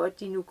sig så godt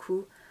de nu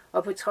kunne,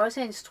 og på trods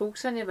af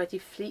instrukserne var de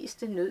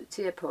fleste nødt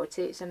til at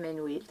påtage sig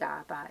manuelt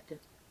arbejde.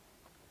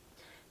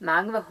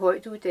 Mange var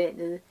højt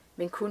uddannede,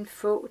 men kun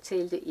få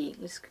talte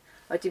engelsk,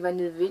 og det var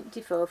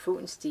nødvendigt for at få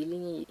en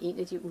stilling i en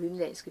af de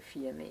udenlandske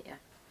firmaer.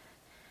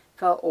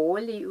 For at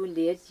overleve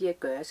lærte de at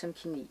gøre som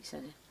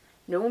kineserne.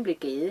 Nogle blev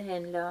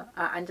gadehandlere,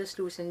 og andre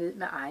slog sig ned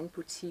med egen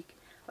butik,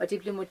 og det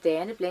blev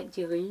moderne blandt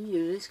de rige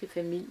jødiske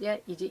familier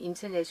i de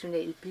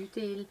internationale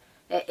bydele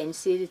at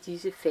ansætte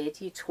disse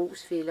fattige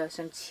trosfæller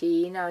som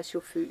tjenere,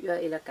 chauffører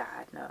eller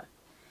gartnere.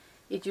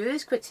 Et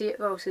jødisk kvarter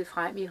voksede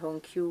frem i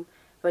Hongqiu,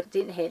 hvor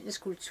den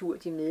handelskultur,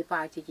 de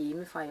medbragte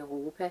hjemme fra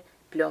Europa,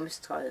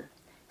 blomstrede.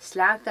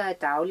 Slagter af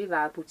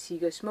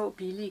dagligvarebutikker, små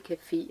billige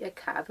caféer,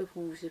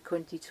 kaffehuse,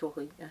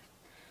 konditorier.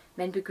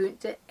 Man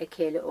begyndte at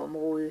kalde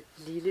området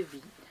Lille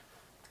Wien.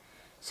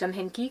 Som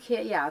han gik her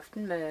i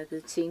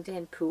aftenmørket, tænkte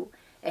han på,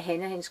 at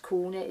han og hans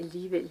kone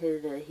alligevel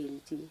havde været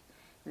heldige.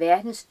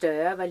 Verdens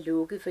døre var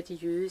lukket for de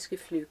jødiske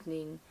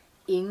flygtninge.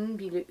 Ingen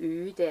ville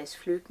øge deres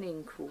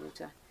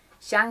flygtningekvoter.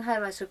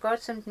 Shanghai var så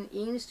godt som den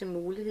eneste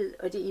mulighed,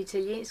 og det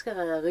italienske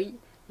rederi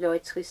Lloyd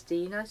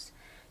Tristenos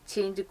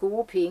tjente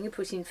gode penge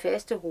på sin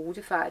faste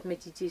rutefart med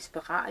de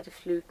desperate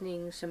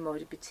flygtninge, som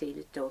måtte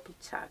betale dobbelt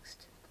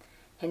takst.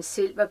 Han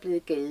selv var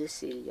blevet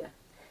gadesælger.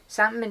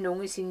 Sammen med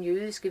nogle af sine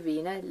jødiske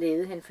venner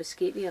lavede han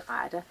forskellige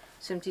retter,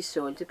 som de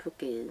solgte på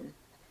gaden.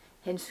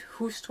 Hans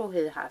hustru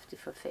havde haft det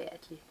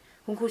forfærdeligt.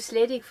 Hun kunne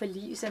slet ikke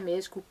forlige sig med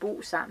at skulle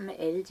bo sammen med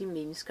alle de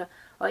mennesker,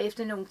 og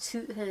efter nogen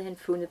tid havde han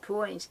fundet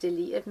på at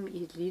installere dem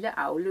i et lille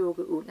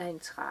aflukke under en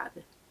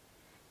trappe.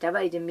 Der var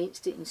i det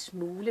mindste en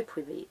smule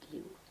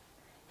privatliv.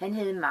 Han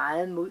havde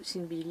meget mod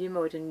sin vilje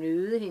måtte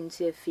nøde hende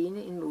til at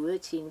finde en måde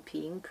at tjene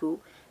penge på,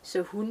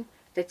 så hun,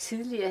 der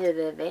tidligere havde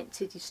været vant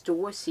til de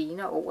store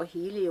scener over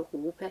hele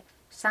Europa,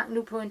 sang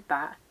nu på en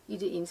bar i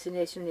det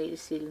internationale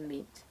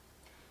settlement.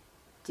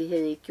 Det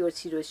havde ikke gjort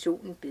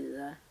situationen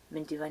bedre,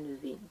 men det var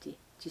nødvendigt.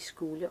 De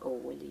skulle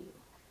overleve.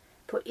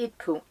 På et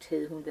punkt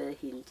havde hun været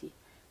heldig.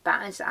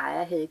 Barens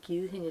ejer havde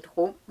givet hende et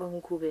rum, hvor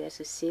hun kunne være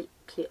sig selv,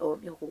 klædt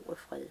om i ro og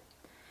fred.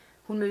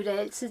 Hun mødte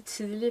altid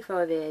tidligt for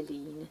at være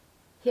alene.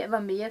 Her var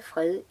mere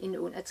fred end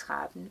under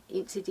trappen,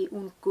 indtil det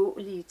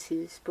uundgåelige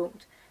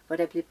tidspunkt, hvor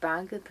der blev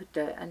banket på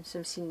døren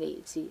som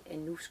signal til, at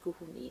nu skulle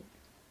hun ind.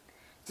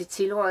 Det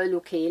tilrådede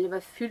lokale var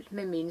fyldt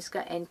med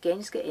mennesker af en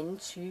ganske anden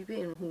type,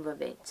 end hun var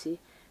vant til.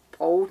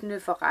 Brovdende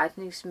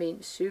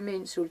forretningsmænd,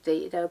 sømænd,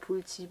 soldater og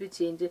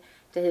politibetjente,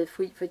 der havde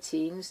fri for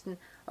tjenesten,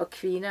 og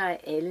kvinder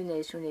af alle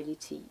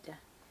nationaliteter.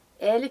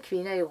 Alle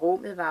kvinder i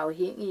rummet var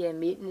afhængige af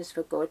mændenes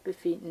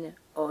forgodtbefindende,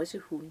 også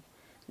hun.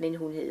 Men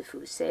hun havde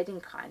fået sat en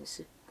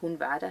grænse. Hun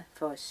var der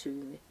for at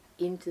synge.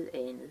 Intet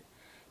andet.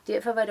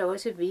 Derfor var det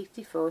også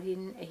vigtigt for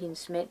hende, at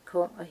hendes mand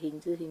kom og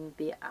hentede hende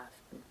hver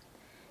aften.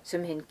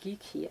 Som han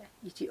gik her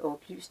i de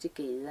oplyste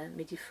gader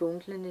med de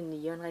funklende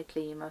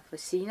neonreklamer, for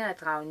senere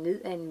at drage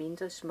ned af en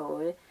mindre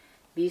smøge,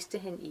 vidste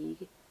han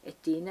ikke, at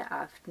denne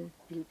aften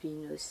ville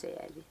blive noget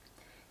særligt.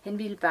 Han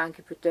ville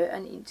banke på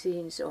døren ind til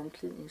hendes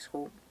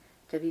omklædningsrum.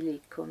 Der ville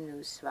ikke komme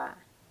noget svar.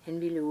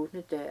 Han ville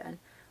åbne døren,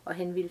 og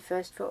han ville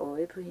først få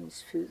øje på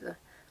hendes fødder,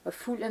 og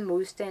fuld af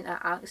modstand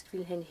og angst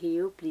ville han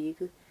hæve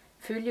blikket,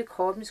 følge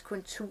kroppens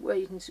konturer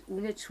i dens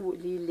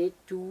unaturlige, let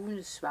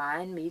duende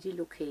svaren midt i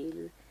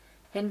lokalet.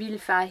 Han ville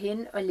fare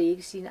hen og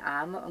lægge sine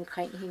arme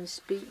omkring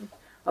hendes ben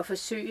og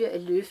forsøge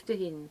at løfte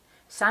hende,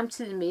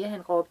 samtidig med at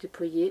han råbte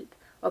på hjælp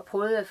og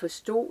prøvede at få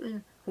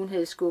stolen, hun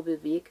havde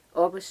skubbet væk,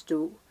 op at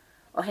stå.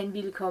 Og han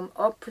ville komme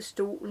op på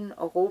stolen,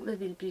 og rummet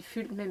ville blive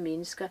fyldt med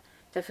mennesker,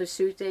 der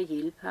forsøgte at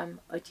hjælpe ham,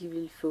 og de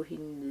ville få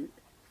hende ned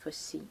for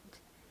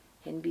sent.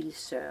 Han ville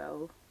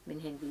sørge,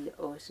 men han ville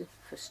også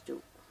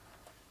forstå.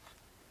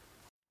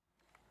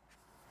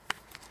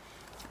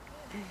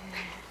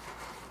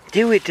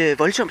 Det er jo et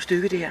voldsomt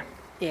stykke, det her.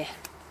 Ja.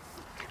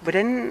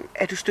 Hvordan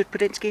er du stødt på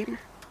den skæbne?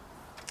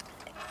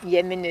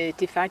 Jamen,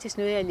 det er faktisk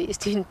noget, jeg har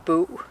læst i en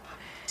bog,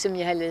 som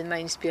jeg har ladet mig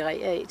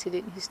inspirere af til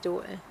den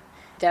historie.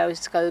 Der er jo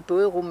skrevet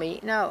både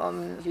romaner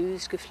om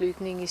jødiske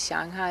flygtninge i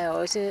Shanghai og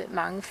også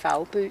mange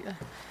fagbøger.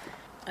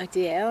 Og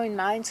det er jo en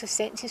meget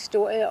interessant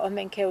historie, og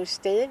man kan jo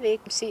stadigvæk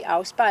se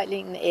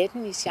afspejlingen af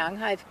den i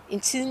Shanghai. En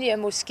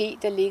tidligere moské,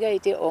 der ligger i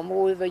det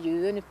område, hvor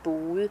jøderne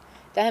boede,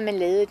 der har man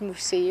lavet et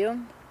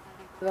museum,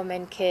 hvor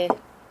man kan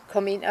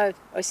komme ind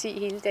og se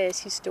hele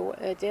deres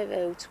historie. Det har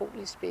været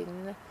utroligt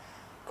spændende.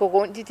 gå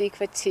rundt i det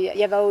kvarter.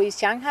 Jeg var jo i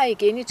Shanghai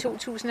igen i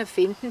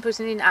 2015 på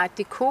sådan en Art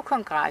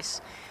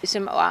Deco-kongres,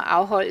 som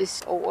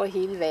afholdes over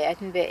hele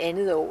verden hver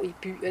andet år i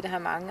byer, der har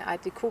mange Art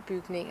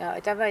Deco-bygninger.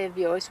 Og der var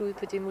vi også ude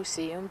på det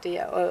museum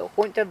der, og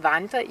rundt og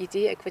vandre i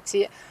det her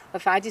kvarter,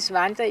 og faktisk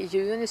vandre i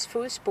jødernes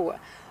fodspor.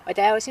 Og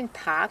der er også en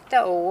park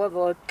derovre,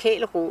 hvor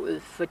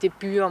lokalrådet for det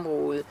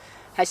byområde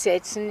har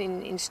sat sådan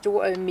en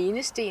stor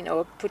mindesten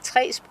op på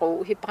 3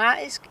 sprog,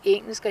 hebraisk,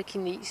 engelsk og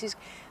kinesisk,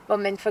 hvor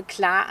man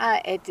forklarer,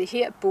 at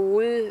her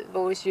boede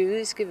vores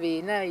jødiske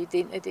venner i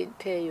den og den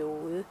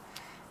periode.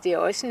 Det er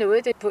også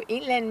noget, der på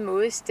en eller anden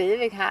måde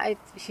stadigvæk har et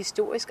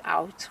historisk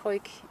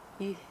aftryk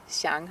i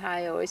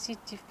Shanghai, og også i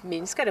de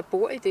mennesker, der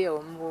bor i det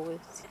område.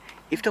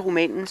 Efter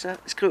romanen, så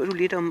skriver du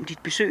lidt om dit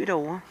besøg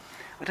derovre,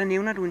 og der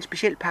nævner du en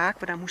speciel park,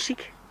 hvor der er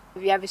musik.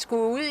 Jeg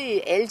skulle ud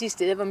i alle de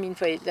steder, hvor mine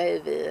forældre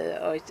havde været,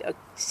 og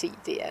se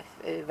der,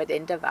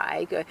 hvordan der var.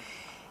 Ikke? Og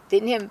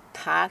den her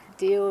park,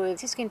 det er jo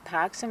faktisk en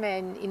park, som er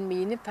en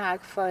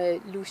mindepark for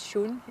Lu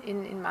Xun,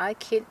 en meget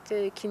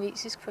kendt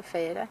kinesisk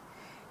forfatter,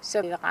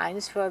 som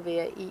regnes for at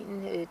være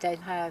en, der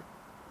har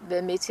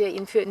været med til at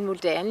indføre den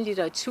moderne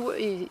litteratur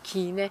i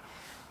Kina.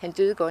 Han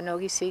døde godt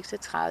nok i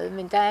 36,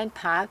 men der er en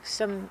park,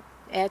 som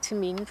er til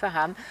minde for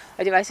ham.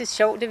 Og det var så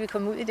sjovt, da vi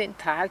kom ud i den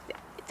park.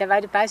 Der var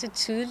det bare så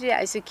tydeligt,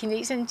 altså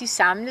kineserne, de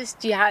samles,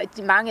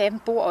 mange af dem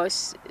bor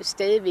også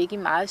stadigvæk i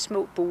meget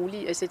små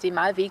boliger, altså det er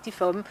meget vigtigt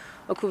for dem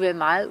at kunne være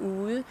meget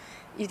ude.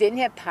 I den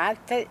her park,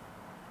 der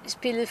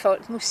spillede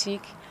folk musik,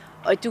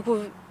 og du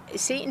kunne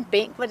se en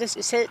bænk, hvor der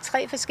sad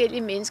 3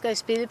 forskellige mennesker og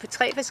spillede på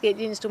 3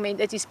 forskellige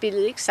instrumenter. De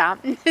spillede ikke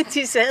sammen,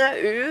 de sad og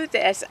øvede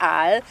deres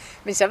eget.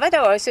 Men så var der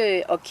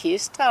også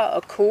orkestre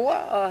og kor,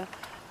 og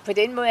på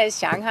den måde er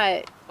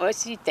Shanghai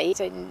også i dag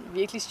en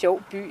virkelig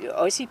sjov by.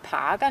 Også i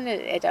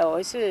parkerne er der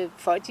også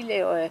folk, de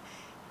laver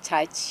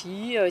tai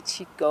chi og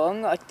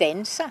qigong og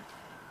danser.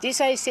 Det er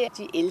så især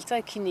de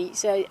ældre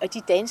kinesere, og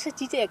de danser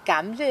de der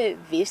gamle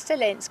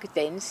vesterlandske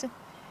danse.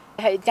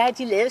 Der har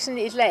de lavet sådan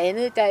et eller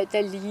andet,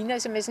 der ligner,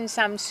 som er sådan en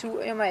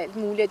sammensurium og alt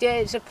muligt. Og det har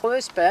jeg så prøvet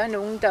at spørge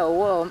nogen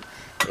derovre om,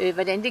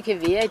 hvordan det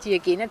kan være, at de har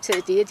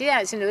genoptaget det. Og det er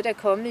altså noget, der er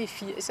kommet i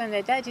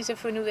 80'erne. Der har de så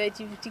fundet ud af, at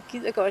de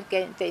gider godt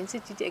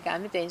danse de der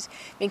gamle danse.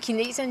 Men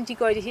kineserne, de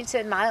går i det hele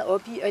taget meget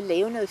op i at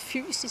lave noget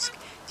fysisk.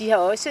 De har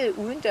også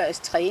udendørs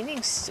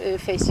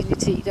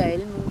træningsfaciliteter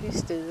alle mulige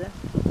steder.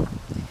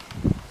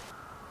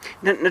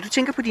 Når du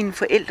tænker på dine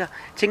forældre,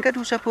 tænker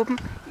du så på dem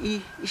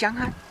i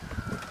Shanghai?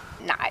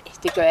 Nej,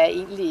 det gør jeg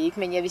egentlig ikke,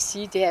 men jeg vil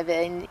sige, at det har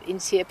været en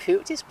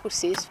terapeutisk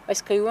proces at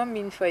skrive om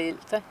mine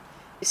forældre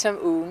som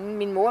unge.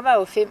 Min mor var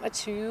jo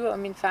 25, og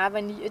min far var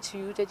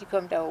 29, da de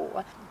kom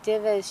derover. Det har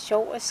været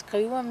sjovt at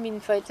skrive om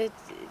mine forældre,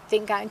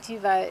 dengang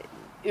de var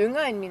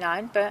yngre end mine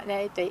egne børn er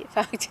i dag,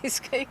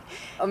 faktisk. Ikke?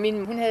 Og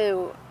hun havde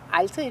jo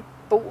aldrig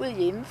boet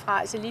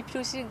hjemmefra, så lige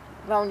pludselig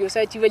var hun jo så,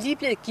 at de var lige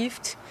blevet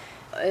gift,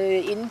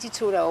 inden de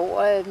tog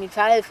derover. Min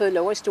far havde fået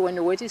lov at Store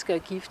Nordiske og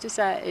gifte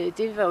sig.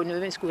 Det var jo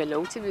noget, man skulle have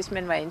lov til, hvis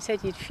man var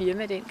ansat i et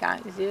firma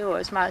dengang. Det var jo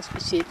også meget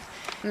specielt.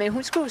 Men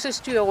hun skulle så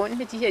styre rundt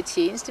med de her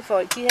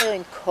tjenestefolk. De havde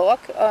en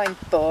kok og en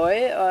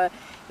bøje og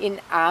en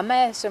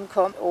amma, som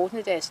kom og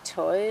ordnede deres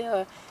tøj.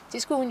 Og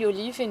det skulle hun jo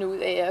lige finde ud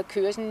af at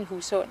køre sådan en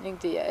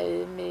husholdning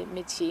der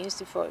med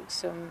tjenestefolk,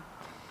 som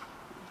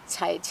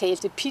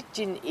talte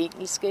pidgin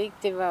engelsk, ikke?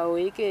 Det var jo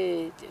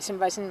ikke, som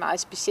var sådan en meget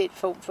speciel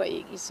form for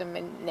engelsk, som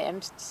man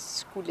nærmest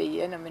skulle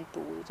lære, når man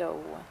boede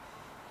derovre.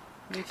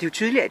 Det er jo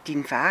tydeligt, at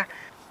din far,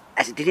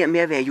 altså det der med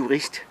at være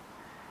jurist,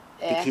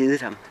 det kedede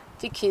ham.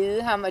 Det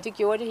kedede ham, og det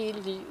gjorde det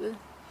hele livet.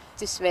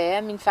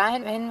 Desværre. Min far,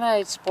 han var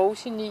et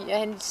sproggeni, og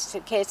han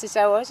kastede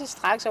sig jo også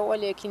straks over at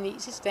lære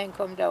kinesisk, da han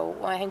kom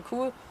derover. Og han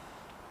kunne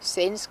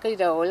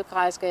sanskrit og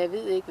oldgræsk, og jeg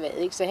ved ikke hvad,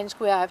 ikke? Så han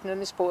skulle have haft noget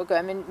med sprog at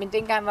gøre, men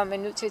dengang var man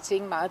nødt til at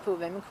tænke meget på,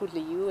 hvad man kunne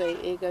leve af,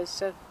 ikke? Og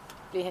så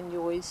blev han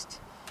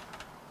jurist.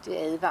 Det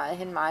advarede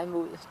han meget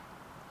imod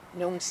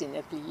nogensinde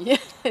at blive.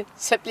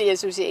 Så blev jeg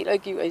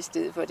socialrådgiver i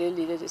stedet for, det er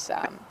lidt af det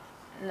samme.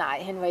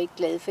 Nej, han var ikke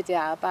glad for det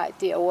arbejde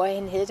derovre.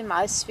 Han havde det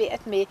meget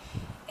svært med,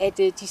 at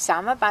de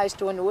samarbejdede,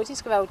 Store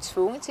Nordiske var jo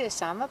tvunget til at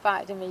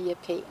samarbejde med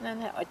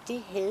japanerne, og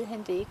det havde han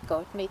det ikke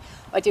godt med.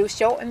 Og det er jo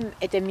sjovt,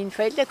 at da mine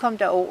forældre kom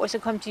derover, så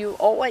kom de jo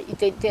over i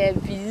den der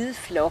hvide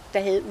flok, der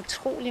havde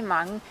utrolig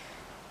mange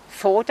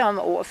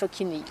fordomme over for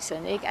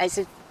kineserne. Ikke?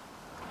 Altså,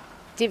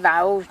 det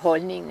var jo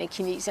holdningen, at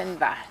kineserne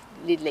var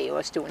lidt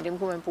lavere stående. Dem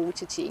kunne man bruge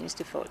til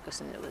tjenestefolk og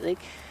sådan noget.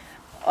 Ikke?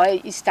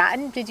 Og i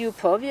starten blev de jo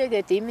påvirket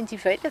af det, men de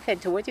forældre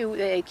fandt hurtigt ud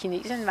af, at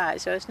kineserne var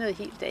altså også noget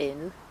helt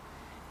andet.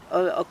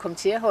 Og kom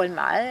til at holde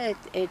meget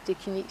af det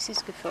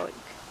kinesiske folk.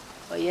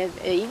 Og jeg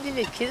er egentlig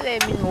lidt ked af,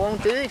 at min mor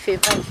døde i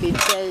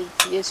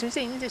 95. Jeg synes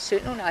egentlig, det er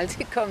synd, hun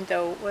aldrig kom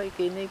derover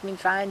igen. Ikke? Min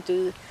far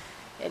døde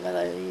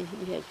allerede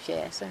i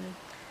 70'erne.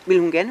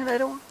 Ville hun gerne have været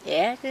derovre?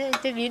 Ja,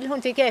 det ville hun.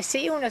 Det kan jeg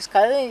se, hun har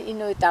skrevet i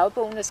noget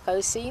dagbog, hun har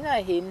skrevet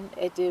senere hen,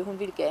 at hun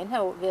ville gerne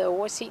have været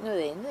over og se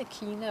noget andet af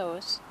Kina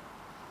også.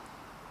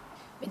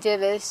 Men det har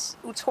været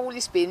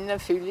utrolig spændende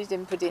at følge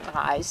dem på den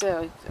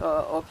rejse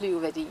og opleve,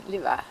 hvad det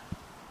egentlig var,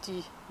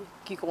 de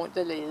gik rundt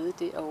og lavede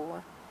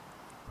derovre.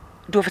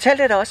 Du har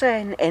fortalt, at der også er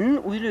en anden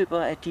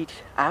udløber af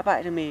dit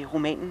arbejde med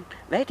romanen.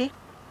 Hvad er det?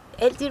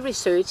 Alt det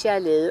research, jeg har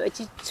lavet, og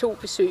de 2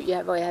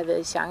 besøg, hvor jeg har været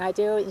i Shanghai,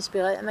 det har jo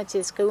inspireret mig til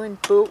at skrive en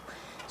bog,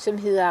 som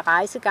hedder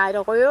Rejseguide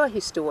og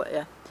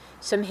røverhistorier,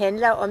 som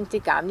handler om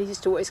det gamle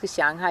historiske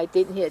Shanghai,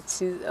 den her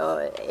tid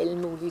og alle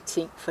mulige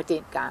ting for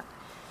den gang.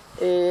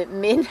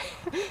 Men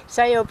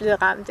så er jeg jo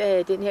blevet ramt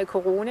af den her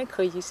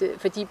coronakrise,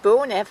 fordi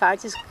bogen er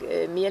faktisk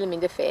mere eller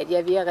mindre færdig. Jeg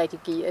er ved at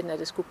redigere den, og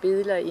der skulle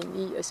billeder ind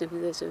i osv.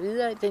 osv.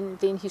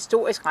 Det er en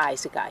historisk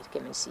rejseguide,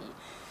 kan man sige.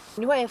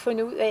 Nu har jeg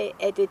fundet ud af,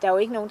 at der er jo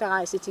ikke nogen, der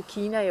rejser til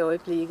Kina i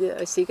øjeblikket,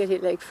 og sikkert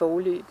heller ikke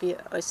foreløbig.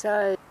 Og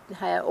så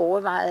har jeg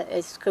overvejet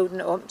at skrive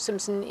den om som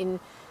sådan en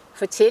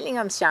fortælling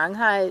om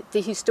Shanghai,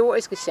 det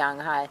historiske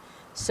Shanghai,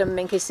 som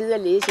man kan sidde og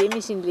læse hjemme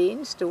i sin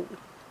lænestol.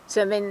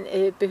 Så man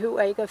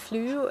behøver ikke at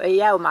flyve, og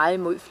jeg er jo meget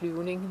imod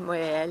flyvning, må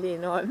jeg ærligt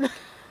indrømme.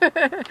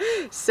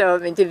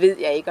 Men det ved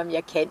jeg ikke, om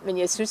jeg kan. Men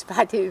jeg synes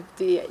bare, det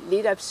er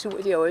lidt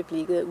absurd i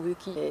øjeblikket at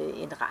udgive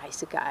en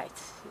rejseguide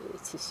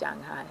til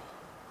Shanghai.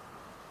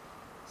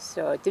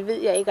 Så det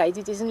ved jeg ikke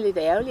rigtigt. Det er sådan lidt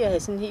ærgerligt at have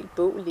sådan en hel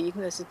bog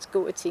liggende, og så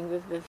gå og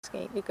tænke, hvad skal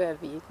jeg egentlig gøre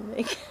ved den,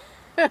 ikke?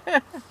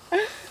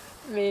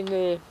 Men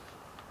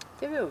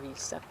det vil jo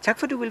vise sig. Tak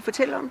for, at du ville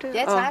fortælle om det.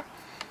 Ja, tak.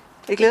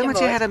 Jeg glæder mig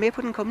til at have dig med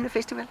på den kommende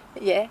festival.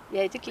 Ja,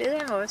 det glæder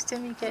jeg mig også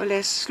til, Michael. Og lad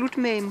os slutte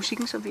med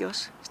musikken, som vi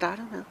også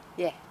startede med.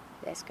 Ja,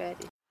 lad os gøre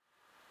det.